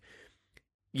it's like,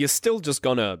 you're still just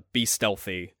gonna be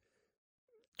stealthy,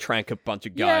 trank a bunch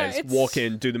of guys, walk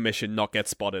in, do the mission, not get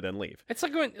spotted, and leave. It's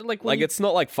like when it's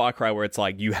not like Far Cry where it's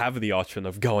like you have the option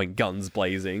of going guns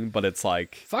blazing, but it's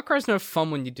like Far Cry's no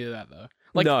fun when you do that though.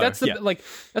 Like No, that's yeah.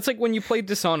 that's like when you play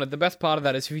Dishonored. The best part of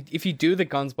that is if you do the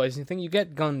guns blazing thing, you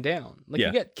get gunned down. Like Yeah.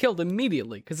 you get killed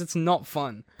immediately because it's not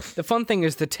fun. The fun thing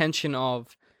is the tension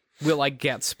of, will I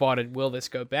get spotted? Will this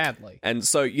go badly? And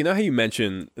so, you know how you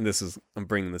mentioned, and I'm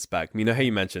bringing this back, you know how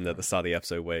you mentioned at the start of the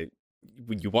episode where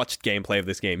when you watched gameplay of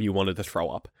this game, you wanted to throw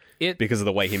up because of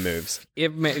the way he moves.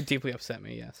 It deeply upset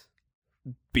me, yes.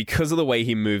 Because of the way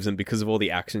he moves and because of all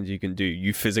the actions you can do,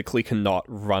 you physically cannot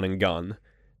run and gun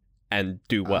and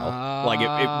do well. Like,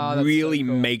 it really so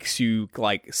cool. makes you,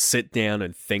 like, sit down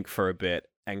and think for a bit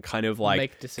and kind of, like,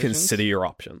 Make decisions? consider your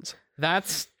options.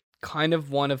 That's kind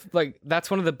of one of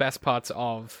the best parts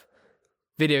of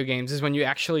video games is when you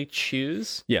actually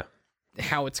choose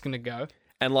how it's going to go.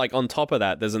 And, like, on top of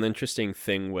that, there's an interesting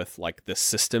thing with, like, the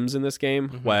systems in this game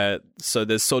where, so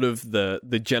there's sort of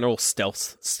the general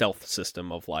stealth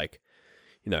system of, like,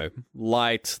 you know,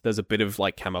 light, there's a bit of,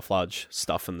 like, camouflage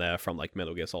stuff in there from, like,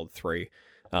 Metal Gear Solid 3.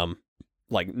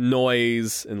 Like,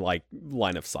 noise and, like,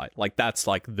 line of sight. Like, that's,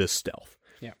 like, the stealth.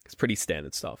 Yeah. It's pretty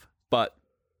standard stuff. But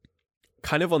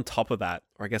kind of on top of that,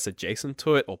 or I guess adjacent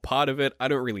to it, or part of it, I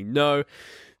don't really know,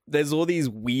 there's all these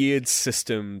weird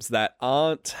systems that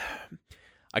aren't...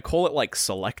 I call it like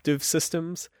selective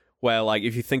systems, where like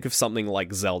if you think of something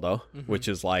like Zelda, which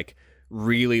is like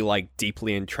really like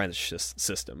deeply entrenched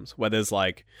systems, where there's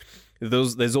like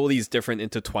there's all these different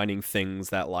intertwining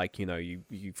things that like, you know,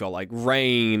 you've got like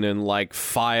rain and like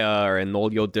fire and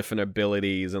all your different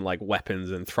abilities and like weapons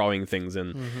and throwing things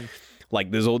and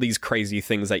like there's all these crazy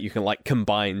things that you can like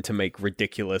combine to make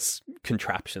ridiculous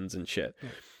contraptions and shit.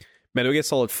 Metal Gear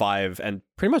Solid 5 and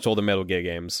pretty much all the Metal Gear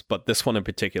games, but this one in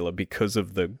particular, because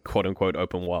of the quote-unquote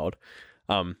open world,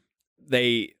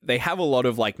 they have a lot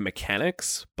of like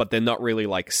mechanics, but they're not really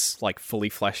like fully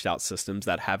fleshed out systems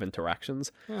that have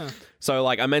interactions. So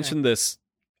like I mentioned this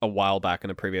a while back in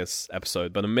a previous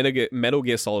episode, but in Metal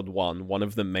Gear Solid 1, one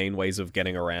of the main ways of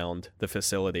getting around the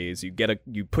facility is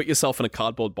you put yourself in a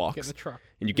cardboard box, Get in the truck.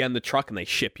 and you get in the truck and they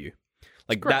ship you.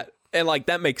 Like that. And like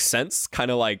that makes sense,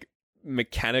 kind of like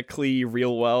mechanically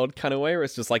real world kind of way, where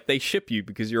it's just like they ship you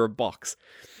because you're a box.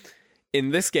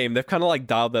 In this game, they've kind of like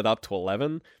dialed that up to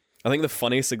 11. I think the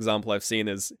funniest example I've seen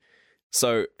is,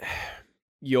 so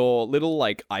your little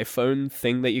like iPhone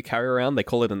thing that you carry around, they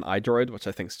call it an iDroid, which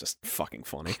I think is just fucking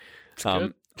funny.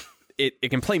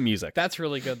 It can play music. That's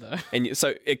really good though. And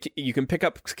you can pick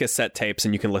up cassette tapes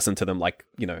and you can listen to them like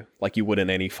you would in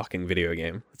any fucking video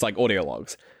game. It's like audio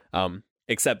logs.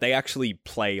 Except they actually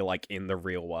play like in the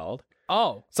real world.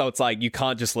 Oh. So it's like you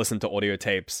can't just listen to audio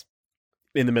tapes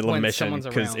in the middle of a mission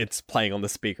because it's playing on the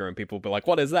speaker and people will be like,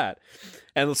 what is that?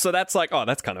 And so that's like, oh,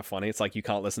 that's kind of funny. It's like you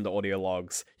can't listen to audio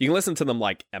logs. You can listen to them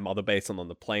like at Mother Base and on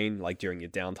the plane, like during your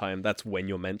downtime. That's when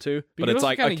you're meant to. But you it's also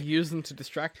like kind of use them to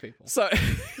distract people. So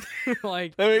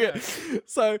like there we go.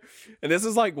 So, and this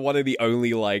is like one of the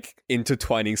only like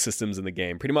intertwining systems in the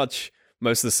game. Pretty much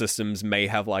most of the systems may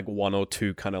have like one or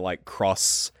two kind of like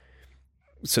cross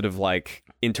sort of like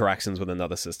interactions with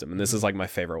another system. And this is like my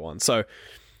favorite one. So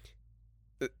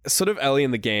sort of early in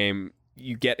the game,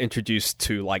 you get introduced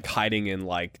to like hiding in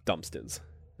like dumpsters.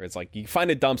 Where it's like you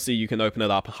find a dumpster, you can open it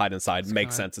up and hide inside.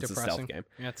 Makes sense. It's a stealth game.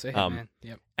 Yeah, it's a Hitman.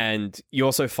 Yep. And you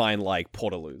also find like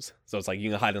portaloos. So it's like you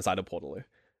can hide inside a portaloo.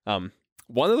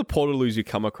 One of the portaloos you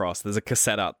come across, there's a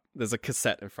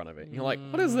cassette in front of it. And you're like,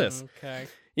 what is this? Okay.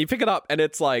 You pick it up and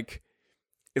it's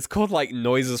called like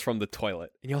noises from the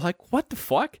toilet. And you're like, what the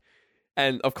fuck?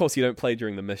 And of course you don't play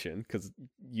during the mission because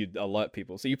you'd alert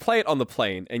people. So you play it on the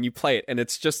plane and you play it and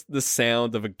it's just the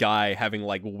sound of a guy having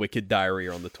like wicked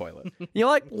diarrhea on the toilet. You're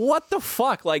like, what the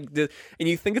fuck? Like, and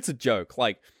you think it's a joke.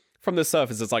 Like from the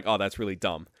surface, it's like, oh, that's really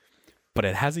dumb. But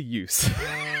it has a use.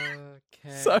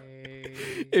 Okay. So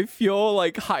if you're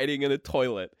like hiding in a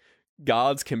toilet,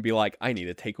 guards can be like, I need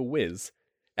to take a whiz.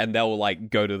 And they'll like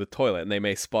go to the toilet and they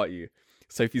may spot you.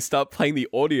 So if you start playing the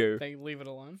audio, they leave it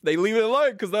alone. They leave it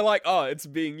alone because they're like, oh, it's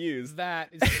being used. That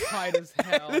is tight as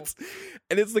hell.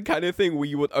 and it's the kind of thing where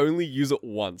you would only use it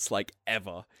once, like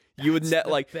ever. You would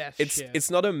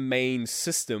it's not a main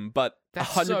system, but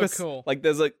 100%. So cool. Like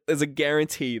there's a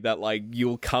guarantee that like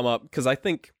you'll come up because I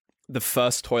think the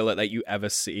first toilet that you ever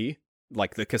see,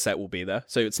 like the cassette will be there.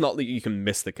 So it's not that you can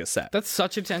miss the cassette. That's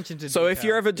such attention to detail. So if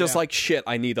you're ever just like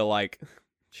I need to like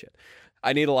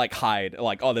hide,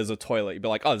 like, oh, there's a toilet. You'd be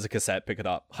like, oh, there's a cassette, pick it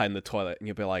up, hide in the toilet. And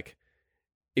you'll be like,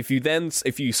 if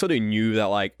you sort of knew that,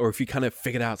 like, or if you kind of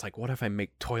figured out, it's like, what if I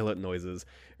make toilet noises?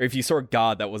 Or if you saw a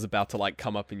guard that was about to like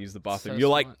come up and use the bathroom, you're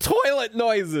like, toilet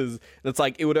noises. And it's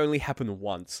like, it would only happen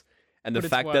once. And the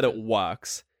fact that it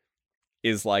works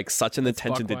is like such an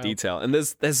attention to detail. And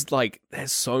there's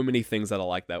so many things that are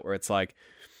like that, where it's like,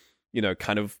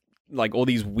 kind of like all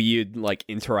these weird, like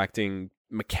interacting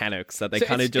mechanics that they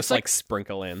kind of just like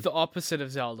sprinkle in. The opposite of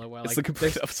Zelda, where it's like the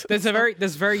complete opposite.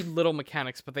 There's very little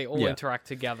mechanics, but they all interact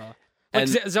together. Like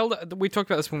Zelda, we talked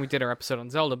about this when we did our episode on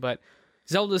Zelda, but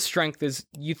Zelda's strength is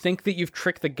you think that you've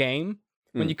tricked the game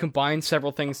when you combine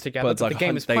several things together, but like the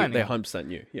game is planning. They 100%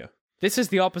 you, yeah. This is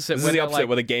the opposite. This is the opposite,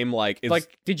 where the game like is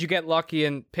like, did you get lucky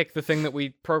and pick the thing that we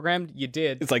programmed? You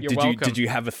did. It's like,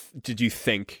 did you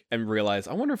think and realize?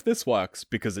 I wonder if this works,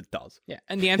 because it does. Yeah,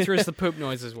 and the answer is the poop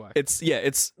noises work. It's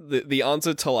the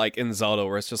answer to like in Zelda,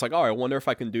 where it's just like, oh, I wonder if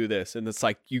I can do this, and it's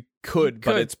like you could,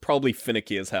 but it's probably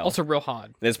finicky as hell. Also, real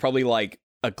hard. There's probably like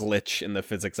a glitch in the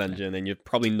physics engine, and you're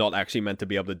probably not actually meant to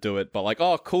be able to do it, but like,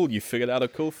 oh, cool, you figured out a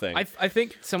cool thing. I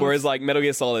think whereas like Metal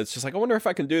Gear Solid, it's just like, I wonder if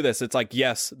I can do this. It's like,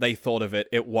 yes, they thought of it.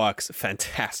 It works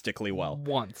fantastically well.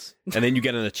 Once. And then you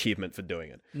get an achievement for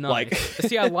doing it. Nice. Like,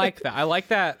 see, I like that. I like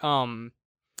that.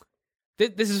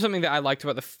 This is something that I liked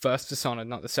about the first Dishonored,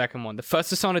 not the second one. The first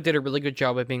Dishonored did a really good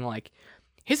job of being like,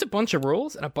 here's a bunch of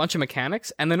rules and a bunch of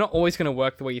mechanics, and they're not always going to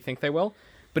work the way you think they will.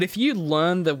 But if you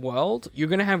learn the world, you're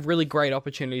going to have really great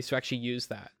opportunities to actually use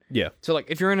that. Yeah. So, like,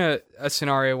 if you're in a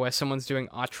scenario where someone's doing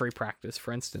archery practice,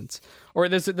 for instance, or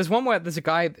there's one where there's a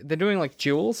guy, they're doing, like,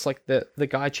 duels, like, the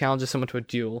guy challenges someone to a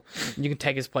duel, and you can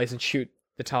take his place and shoot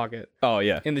the target. Oh,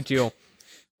 yeah. In the duel.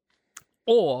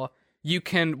 Or you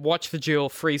can watch the duel,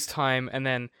 freeze time, and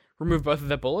then remove both of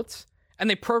their bullets, and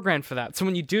they programmed for that. So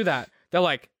when you do that, they're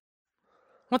like,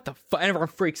 what the fuck? And everyone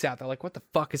freaks out. They're like, what the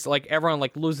fuck? Is like, everyone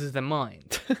like loses their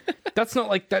mind. That's not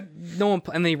like that. No one,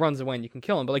 and then he runs away and you can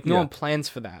kill him, but like no one plans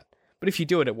for that. But if you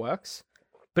do it, it works.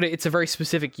 But it's a very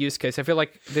specific use case. I feel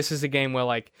like this is a game where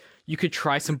like you could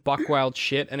try some buck wild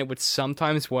shit and it would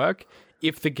sometimes work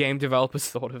if the game developers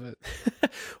thought of it.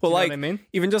 Well, like, what I mean?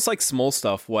 Even just like small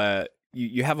stuff where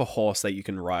you have a horse that you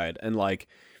can ride, and like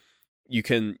you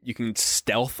can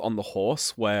stealth on the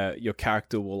horse, where your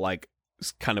character will like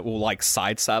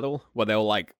side saddle, where they'll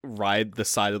like ride the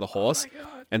side of the horse.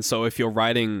 And so if you're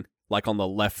riding like on the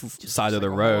left side of like the a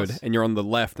road, horse. and you're on the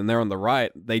left, and they're on the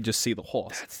right, they just see the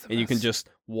horse, That's the and you can best. just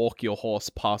walk your horse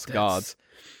past guards.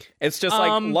 It's just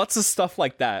like lots of stuff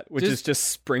like that, which is just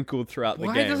sprinkled throughout the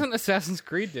Why game. doesn't Assassin's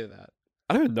Creed do that?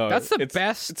 I don't know. That's the It's-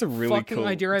 best It's a really fucking cool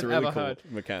idea it's a I've really ever cool heard.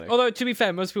 mechanic. Although, to be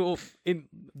fair, most people in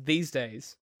these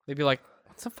days, they'd be like,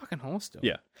 what's a fucking horse doing?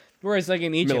 Yeah. Whereas, like,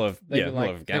 in Egypt, Middle of- they'd yeah, be middle like,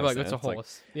 of they'd be like, Afghanistan, it's a it's like-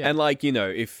 horse. Yeah. And like, you know,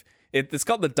 if it's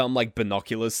got the dumb like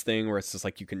binoculars thing where it's just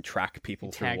like you can track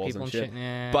people through tag walls people and shit.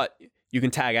 Yeah. But you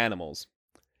can tag animals.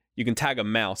 You can tag a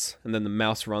mouse, and then the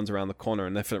mouse runs around the corner,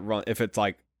 and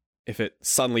if it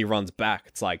suddenly runs back,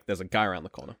 it's like there's a guy around the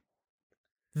corner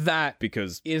that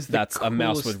because is the that's a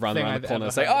mouse coolest would run thing around I've the corner ever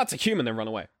and say, heard. "Oh, it's a human," then run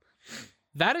away.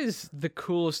 that is the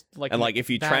coolest. Like, And like if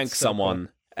you that's trank so someone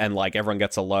and like everyone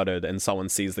gets alerted and someone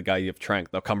sees the guy you've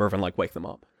tranked, they'll come over and like wake them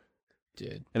up. cool,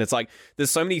 dude, And it's like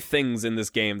there's so many things in this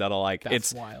game that are like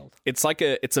that's wild. it's like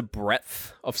it's a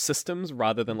breadth of systems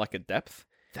rather than like a depth.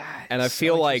 That And I is so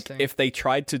feel like interesting. if they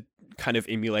tried to kind of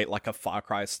emulate like a Far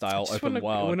Cry style just open wouldn't- it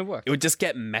world, wouldn't work. it would just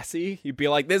get messy. You'd be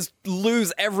like, there's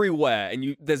loos everywhere,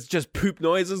 and there's just poop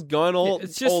noises going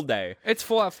it's just- all day. It's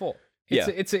Fallout 4. Yeah.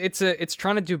 It's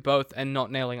trying to do both and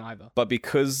not nailing either. But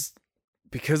because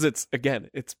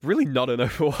it's really not an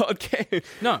open world game.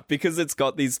 No. Because it's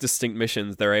got these distinct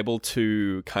missions, they're able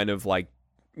to kind of like,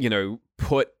 you know,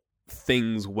 put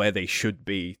things where they should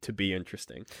be to be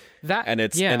interesting. That And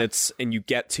yeah. and you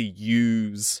get to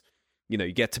use, you know,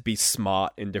 you get to be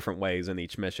smart in different ways in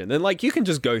each mission. And like you can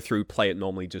just go through, play it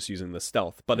normally just using the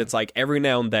stealth, but it's like every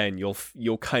now and then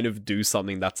you'll kind of do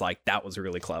something that's like that was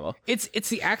really clever. It's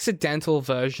the accidental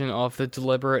version of the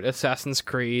deliberate Assassin's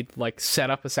Creed like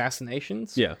setup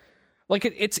assassinations. Yeah. Like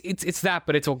it's that,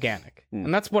 but it's organic,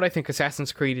 and that's what I think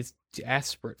Assassin's Creed is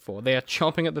desperate for. They are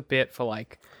chomping at the bit for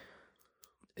like,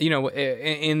 you know,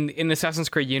 in Assassin's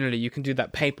Creed Unity, you can do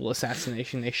that papal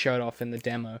assassination they showed off in the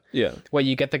demo, Yeah. where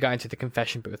you get the guy into the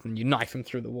confession booth and you knife him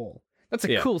through the wall. That's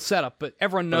a Yeah. cool setup, but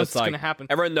everyone But knows it's like, going to happen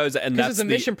Everyone knows it, and because that's there's a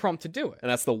the mission prompt to do it.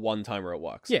 and that's the one time where it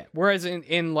works. Yeah. Whereas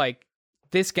in like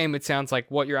this game, it sounds like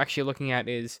what you're actually looking at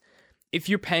is if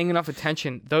you're paying enough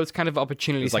attention, those kind of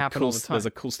opportunities There's like happen cool, all the time. there's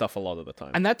a cool stuff a lot of the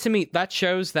time. And that to me, that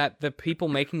shows that the people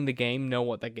making the game know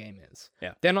what the game is.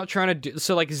 Yeah. They're not trying to do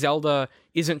so like Zelda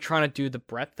isn't trying to do the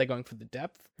breadth, they're going for the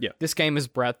depth. Yeah. This game is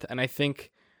breadth, and I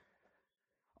think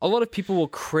a lot of people will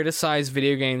criticize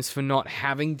video games for not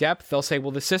having depth. They'll say,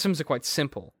 well, the systems are quite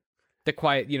simple. They're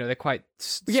quite, Yeah, surface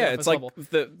it's like level.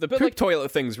 the But, poop like- toilet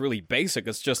thing's really basic.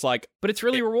 It's just like But it's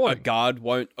really a rewarding. guard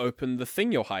won't open the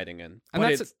thing you're hiding in. And But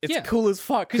that's- it's yeah. cool as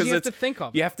fuck Because you have it's to think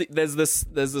of you have to there's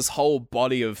this whole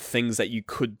body of things that you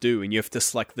could do, and you have to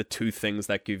select the two things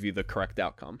that give you the correct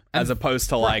outcome, as opposed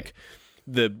to like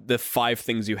the five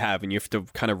things you have, and you have to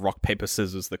kind of rock paper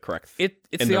scissors the correct It's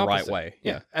in the the right opposite. way.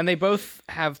 Yeah. And they both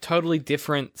have totally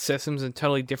different systems and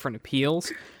totally different appeals,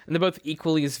 and they're both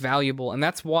equally as valuable. And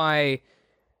that's why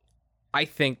I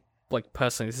think, like,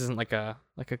 personally, this isn't like a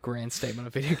grand statement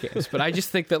of video games, but I just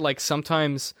think that like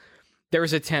sometimes there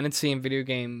is a tendency in video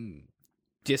game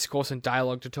discourse and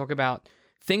dialogue to talk about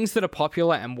things that are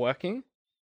popular and working,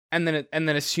 and then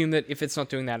assume that if it's not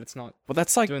doing that, it's not. Well,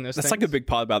 that's like doing those like a things. big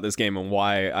part about this game, and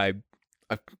why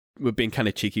we've been kind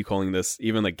of cheeky calling this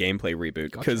even a gameplay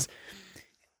reboot, because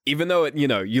even though it, you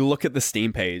know, you look at the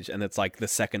Steam page and it's like the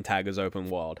second tag is open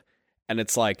world, and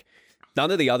it's like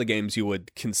none of the other games you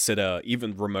would consider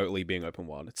even remotely being open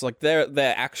world. It's like they're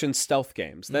action stealth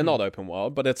games. They're not open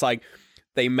world, but it's like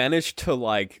they managed to,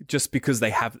 like, just because they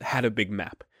have had a big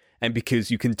map and because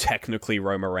you can technically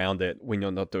roam around it when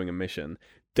you're not doing a mission,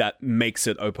 that makes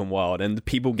it open world. And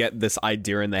people get this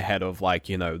idea in their head of, like,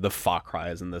 you know, the Far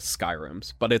Cry's and the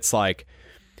Skyrims, but it's like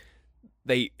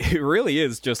it really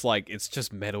is just like, it's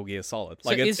just Metal Gear Solid.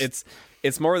 Like,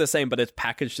 it's more of the same, but it's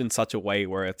packaged in such a way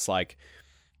where it's like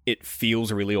it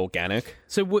feels really organic.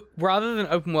 So rather than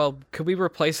open world, could we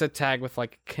replace a tag with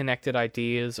like connected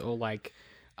ideas or like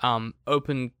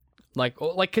open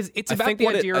because it's about the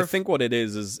idea of I think what it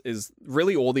is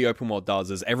really all the open world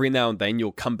does is every now and then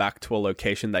you'll come back to a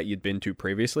location that you'd been to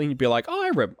previously and you'd be like,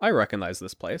 oh, I recognize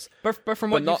this place. but from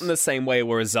But what not in the same way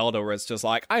where Zelda, where it's just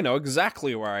like, I know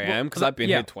exactly where I am because I've been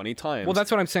here 20 times. Well, that's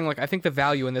what I'm saying. Like, I think the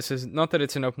value in this is not that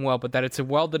it's an open world, but that it's a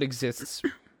world that exists,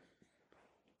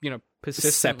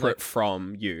 persistently. separate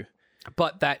from you.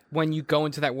 But that when you go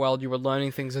into that world, you are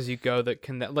learning things as you go that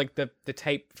can, like the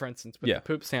tape, for instance, with the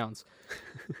poop sounds.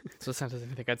 That's the sentence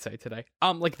I think I'd say today.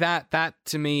 Like that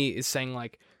to me is saying,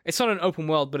 like, it's not an open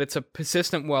world, but it's a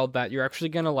persistent world that you're actually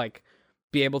gonna like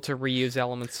be able to reuse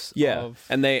elements of.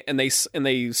 And they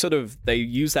sort of, they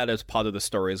use that as part of the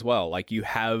story as well. Like, you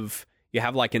have you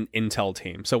have like an intel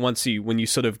team. So when you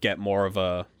sort of get more of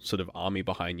a sort of army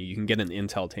behind you, you can get an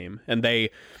intel team, and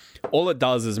all it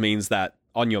does is means that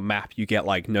on your map you get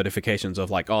like notifications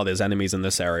of like, oh, there's enemies in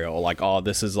this area, or like, oh,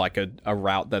 this is like a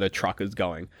route that a truck is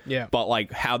going. Yeah. But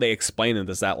like how they explain it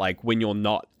is that like when you're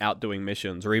not out doing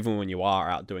missions, or even when you are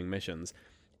out doing missions,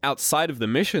 outside of the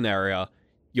mission area,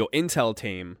 your intel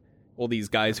team, all these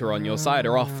guys who are on your side,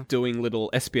 are off doing little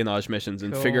espionage missions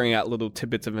and figuring out little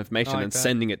tidbits of information and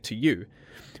sending it to you.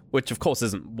 Which, of course,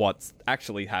 isn't what's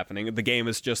actually happening. The game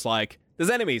is just like, there's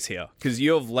enemies here, because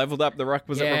you have leveled up the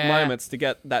requisite requirements to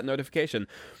get that notification.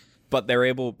 But they're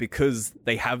able, because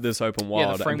they have this open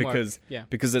world, and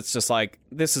because it's just like,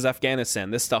 this is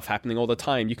Afghanistan, this stuff happening all the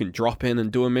time. You can drop in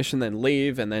and do a mission, then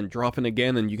leave, and then drop in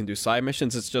again, and you can do side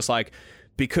missions. It's just like,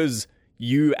 because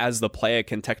you as the player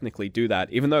can technically do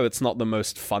that, even though it's not the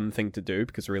most fun thing to do,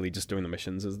 because really just doing the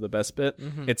missions is the best bit.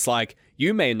 It's like,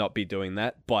 you may not be doing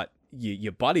that, but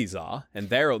your buddies are, and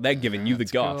they're giving you the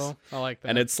goss. Cool. I like that.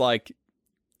 And it's like,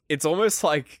 it's almost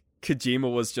like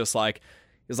Kojima was just like,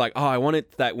 it's like, oh, I want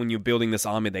it that when you're building this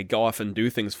army, they go off and do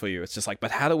things for you. It's just like, but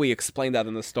how do we explain that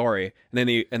in the story?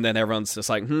 And then everyone's just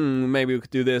like, maybe we could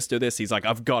do this. He's like,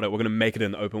 I've got it. We're gonna make it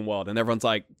an open world. And everyone's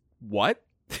like, what?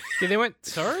 Yeah, they went,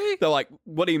 sorry? They're like,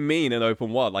 what do you mean an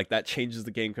open world? Like, that changes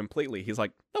the game completely. He's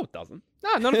like, no, it doesn't.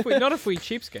 No, not if we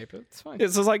cheapskate it. It's fine.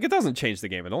 It's just like, it doesn't change the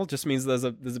game at all. It just means there's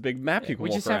a big map you can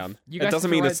walk around. You It guys doesn't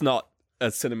have to mean write- it's not a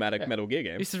cinematic Metal Gear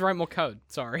game. He says write more code.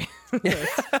 Sorry.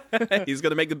 He's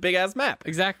gonna make the big ass map.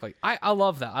 Exactly. I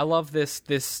love that. I love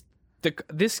the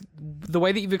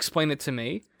way that you've explained it to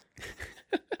me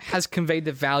has conveyed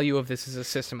the value of this as a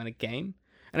system and a game.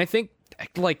 And I think,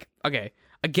 like, okay,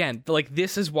 again, like,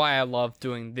 this is why I love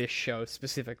doing this show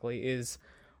specifically, is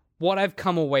what I've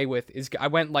come away with is I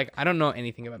went, like, I don't know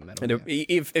anything about Metal Gear.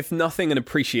 If nothing, an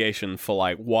appreciation for,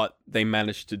 like, what they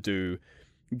managed to do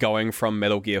going from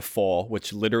Metal Gear 4,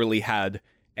 which literally had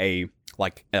a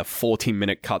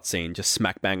 14-minute cutscene just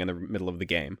smack bang in the middle of the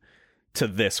game, to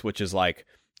this, which is, like,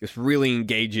 this really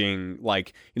engaging,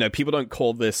 like, you know, people don't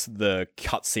call this the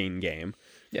cutscene game.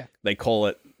 Yeah. They call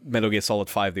it Metal Gear Solid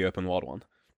 5, the open world one.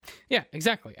 Yeah,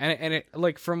 exactly. And it,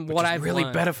 like, from what I've really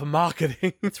learned, better for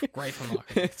marketing. it's great for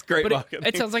marketing. It's great But marketing.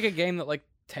 it sounds like a game that, like,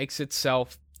 takes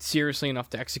itself seriously enough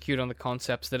to execute on the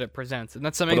concepts that it presents, and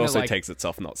that's something but that, also like, takes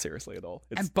itself not seriously at all.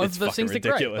 and both of those things are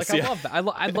great. ridiculous. Like, I love that.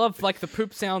 I love, like, the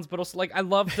poop sounds, but also, like, I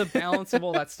love the balance of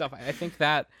all that stuff. I think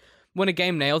that when a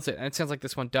game nails it, and it sounds like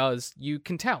this one does, you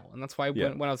can tell, and that's why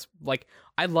when I was like,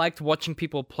 I liked watching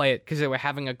people play it because they were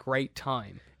having a great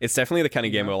time. It's definitely the kind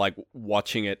of game where, like,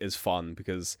 watching it is fun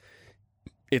because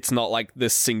it's not like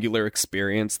this singular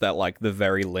experience that, like, the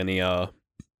very linear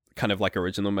kind of, like,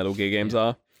 original Metal Gear games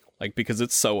are. Like, because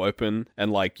it's so open,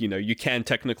 and, like, you know, you can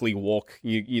technically walk,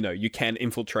 you know, you can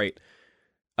infiltrate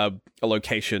a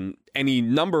location any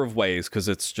number of ways because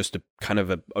it's just a kind of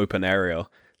an open area.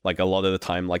 Like, a lot of the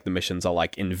time, like, the missions are,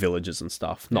 like, in villages and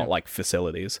stuff, not, like,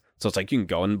 facilities. So it's like, you can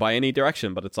go in by any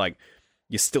direction, but it's like,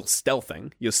 you're still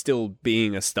stealthing. You're still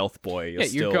being a stealth boy. You're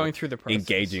still going through the process.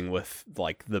 engaging with,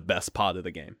 like, the best part of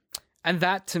the game. And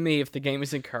that, to me, if the game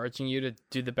is encouraging you to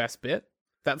do the best bit,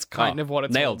 that's kind of what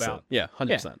it's all nailed about. it. Yeah,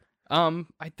 100%.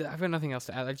 I've got nothing else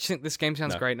to add. I just think this game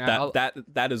sounds great now.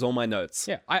 That is all my notes.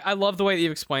 Yeah, I love the way that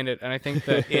you've explained it, and I think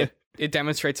that it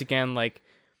demonstrates again, like,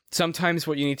 sometimes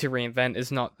what you need to reinvent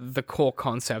is not the core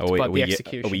concept, but the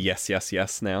execution. Are we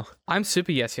yes now? I'm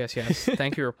super yes.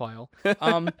 Thank you, Reply All.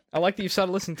 I like that you've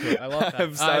started listening to it. I love that.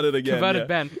 I've started again. Converted yeah.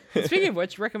 Ben. Speaking of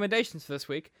which, recommendations for this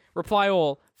week. Reply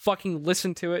All. Fucking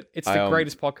listen to it. It's the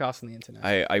greatest podcast on the internet.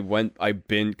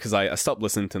 I stopped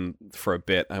listening to them for a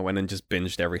bit. I went and just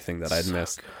binged everything that I'd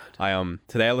missed. Good.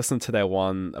 Today I listened to their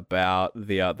one about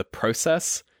the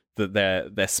process,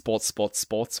 their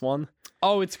sports one.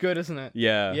 Oh, it's good, isn't it?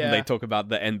 Yeah. They talk about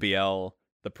the NBL,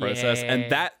 the process,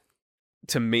 and that,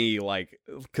 to me, like,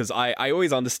 because I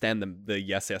always understand the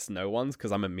yes, no ones,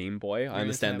 because I'm a meme boy. I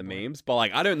understand the memes, but,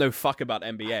 like, I don't know fuck about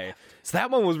NBA. So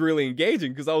that one was really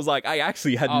engaging, because I was like, I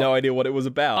actually had no idea what it was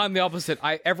about. I'm the opposite.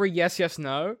 Every yes,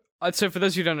 no. So for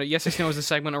those who don't know, yes, no is a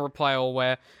segment on Reply All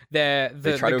where they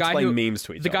try to guy explain who, memes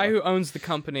to each other. The guy who owns the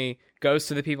company goes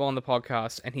to the people on the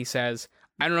podcast and he says,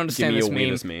 I don't understand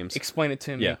this meme. Explain it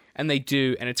to me. Yeah. And they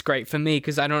do, and it's great for me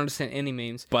because I don't understand any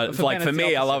memes. But for like, Ben, for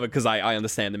me, I opposite. love it because I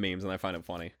understand the memes and I find it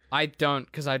funny. I don't,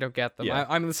 because I don't get them. Yeah.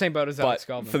 I'm in the same boat as Alex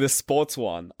But Goldman. for the sports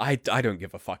one, I don't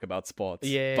give a fuck about sports.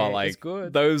 Yeah, but, like, it's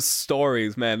good. those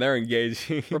stories, man, they're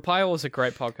engaging. Reply All is a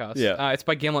great podcast. Yeah. It's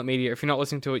by Gimlet Media. If you're not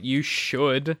listening to it, you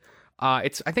should. I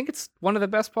think it's one of the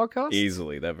best podcasts.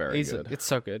 Easily, they're very Easily. good. It's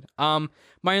so good.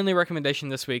 My only recommendation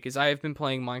this week is I have been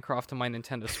playing Minecraft on my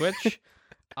Nintendo Switch.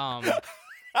 And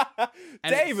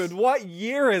David, what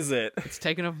year is it? it's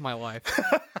taken over my life.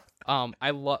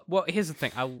 Well, here's the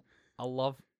thing. I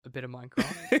love a bit of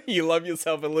Minecraft. You love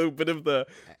yourself a little bit of the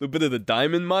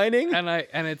diamond mining.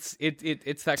 And it's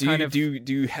that kind of. Do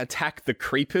you attack the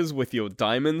creepers with your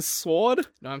diamond sword?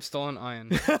 No, I'm still on iron.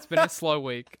 It's been a slow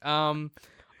week.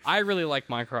 I really like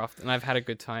Minecraft, and I've had a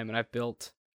good time, and I've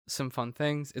built some fun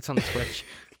things. It's on the Switch.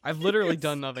 I've literally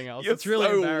done nothing else. It's really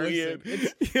so embarrassing.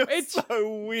 Weird. It's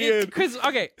so weird. Because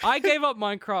I gave up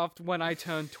Minecraft when I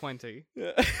turned 20.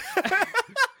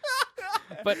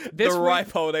 But this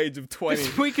ripe old age of 20.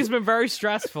 This week has been very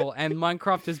stressful, and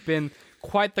Minecraft has been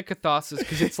quite the catharsis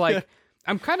because it's like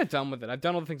I'm kind of done with it. I've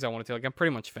done all the things I wanted to. Like I'm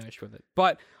pretty much finished with it.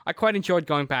 But I quite enjoyed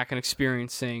going back and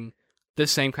experiencing the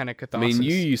same kind of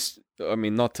catharsis.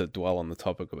 Not to dwell on the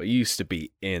topic, but you used to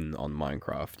be in on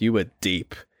Minecraft. You were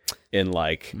deep in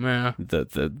like Yeah. the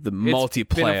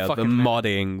multiplayer, the fucking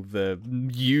modding, the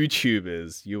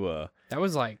YouTubers. You were That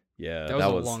was like that was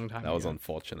a was long time That was ago.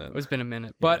 unfortunate. It's been a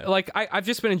minute, but like I've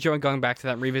just been enjoying going back to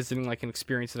that, and revisiting like an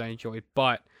experience that I enjoyed.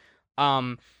 But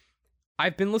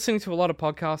I've been listening to a lot of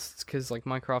podcasts because like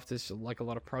Minecraft is like a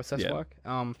lot of process work.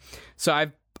 So I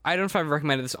don't know if I've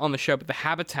recommended this on the show, but The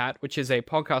Habitat, which is a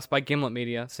podcast by Gimlet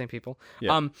Media, same people.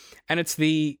 Yeah. And it's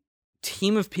the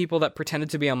team of people that pretended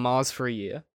to be on Mars for a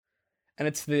year, and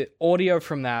it's the audio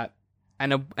from that.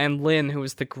 And Lynn, who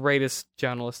is the greatest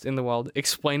journalist in the world,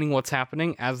 explaining what's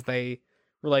happening as they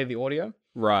relay the audio.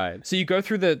 Right. So you go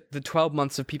through the 12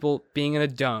 months of people being in a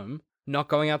dome, not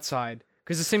going outside,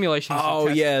 because the simulation is Oh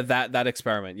yeah, that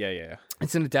experiment. Yeah.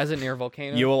 it's in a desert near a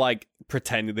volcano. You were like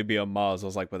pretending to be on Mars. I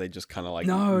was like, were they just kind of like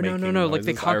No. Like they noises?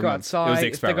 I can't go remember. outside. It was the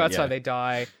If they go experiment, outside, yeah. they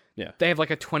die. Yeah. They have like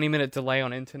a 20-minute delay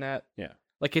on internet. Yeah.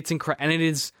 Like it's incredible. And it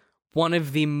is one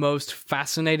of the most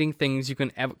fascinating things you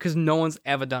can ever, because no one's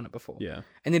ever done it before. Yeah.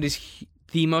 And it is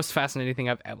the most fascinating thing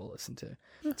I've ever listened to.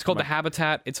 It's called The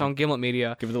Habitat. It's on Gimlet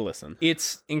Media. Give it a listen.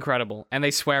 It's incredible. And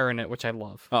they swear in it, which I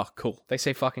love. Oh, cool. They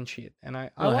say fucking shit. And I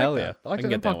Oh, like hell that. yeah. I like I can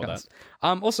that get down with podcast.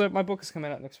 Also, my book is coming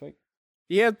out next week.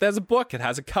 Yeah, there's a book. It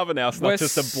has a cover now. It's We're not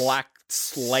just a black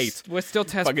slate. We're still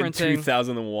test Fucking printing.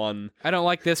 2001. I don't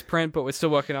like this print, but we're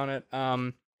still working on it.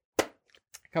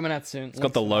 Coming out soon. It's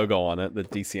got the logo on it, the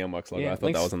DCM Works logo. Yeah, I thought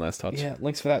links- that was a nice touch. Yeah,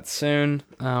 links for that soon.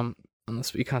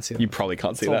 Unless you can't see that. You probably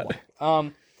can't see It's that. all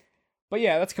white. But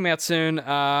yeah, that's coming out soon.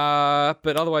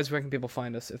 But otherwise, where can people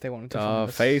find us if they wanted to find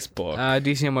us? Facebook.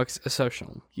 DCM Works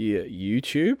social. Yeah,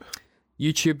 YouTube.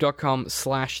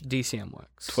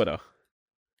 YouTube.com/DCMWorks. Twitter.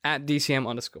 At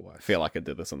DCM_Works. I feel like I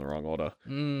did this in the wrong order.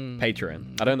 Mm.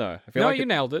 Patreon. I don't know. I feel No, like you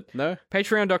nailed it. No?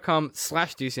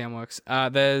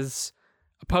 Patreon.com/DCMWorks. There's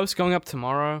a post going up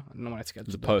tomorrow. I don't know when it's scheduled.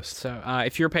 There's a post. So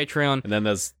if you're a Patreon, And then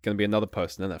there's going to be another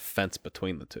post, and then a fence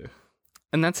between the two.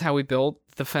 and that's how we built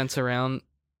the fence around.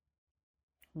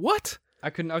 What? I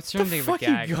was trying to think of a fuck you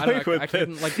gag. I going don't know. I with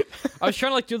couldn't this? like. I was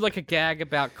trying to like do like a gag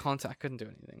about content. I couldn't do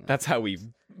anything. That's how we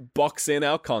box in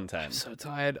our I'm content. so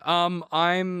tired.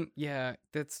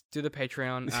 Let's do the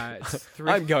Patreon. It's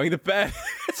I'm going to bed.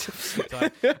 so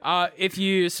tired. If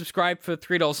you subscribe for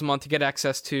 $3 a month, you get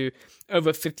access to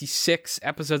over 56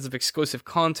 episodes of exclusive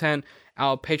content.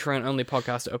 Our Patreon only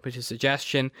podcast open to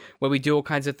suggestion, where we do all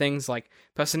kinds of things like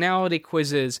personality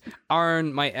quizzes.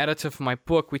 Aaron, my editor for my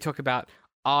book, we talk about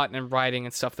art and writing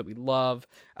and stuff that we love.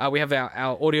 We have our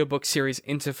audiobook series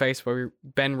Interface, where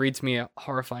Ben reads me a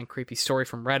horrifying, creepy story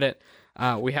from Reddit.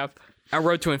 We have our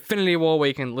Road to Infinity War, where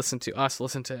you can listen to us,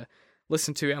 listen to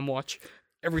and watch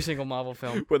every single Marvel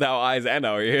film. With our eyes and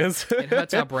our ears. It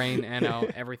hurts our brain and our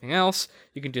everything else.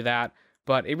 You can do that,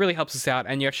 but it really helps us out,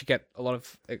 and you actually get a lot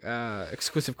of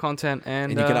exclusive content.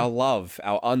 And And you get our love,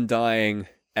 our undying,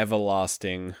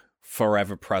 everlasting,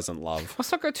 forever present love.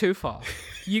 let's not go too far.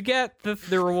 You get the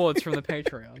rewards from the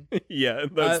Patreon. Yeah,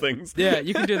 those things. Yeah,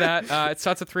 you can do that. It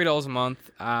starts at $3 a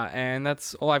month, and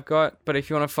that's all I've got. But if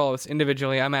you want to follow us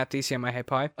individually, I'm at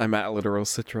DCMIHeyPie, I'm at Literal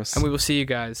Citrus. and we will see you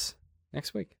guys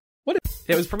next week.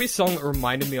 There was probably a song that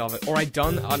reminded me of it, or I'd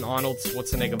done an Arnold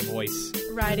Schwarzenegger voice.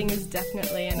 Writing is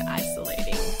definitely an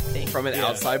isolating thing. From an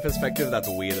outside perspective, that's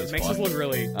weird as It makes fuck. us look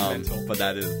really mental. But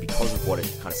that is... Because of what it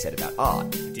kind of said about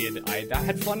art. I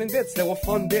had fun in bits. There were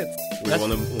fun bits.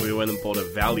 We went and bought a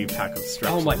value pack of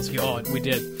straps. Oh my god, we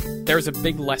did. There's a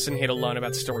big lesson here to learn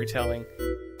about storytelling.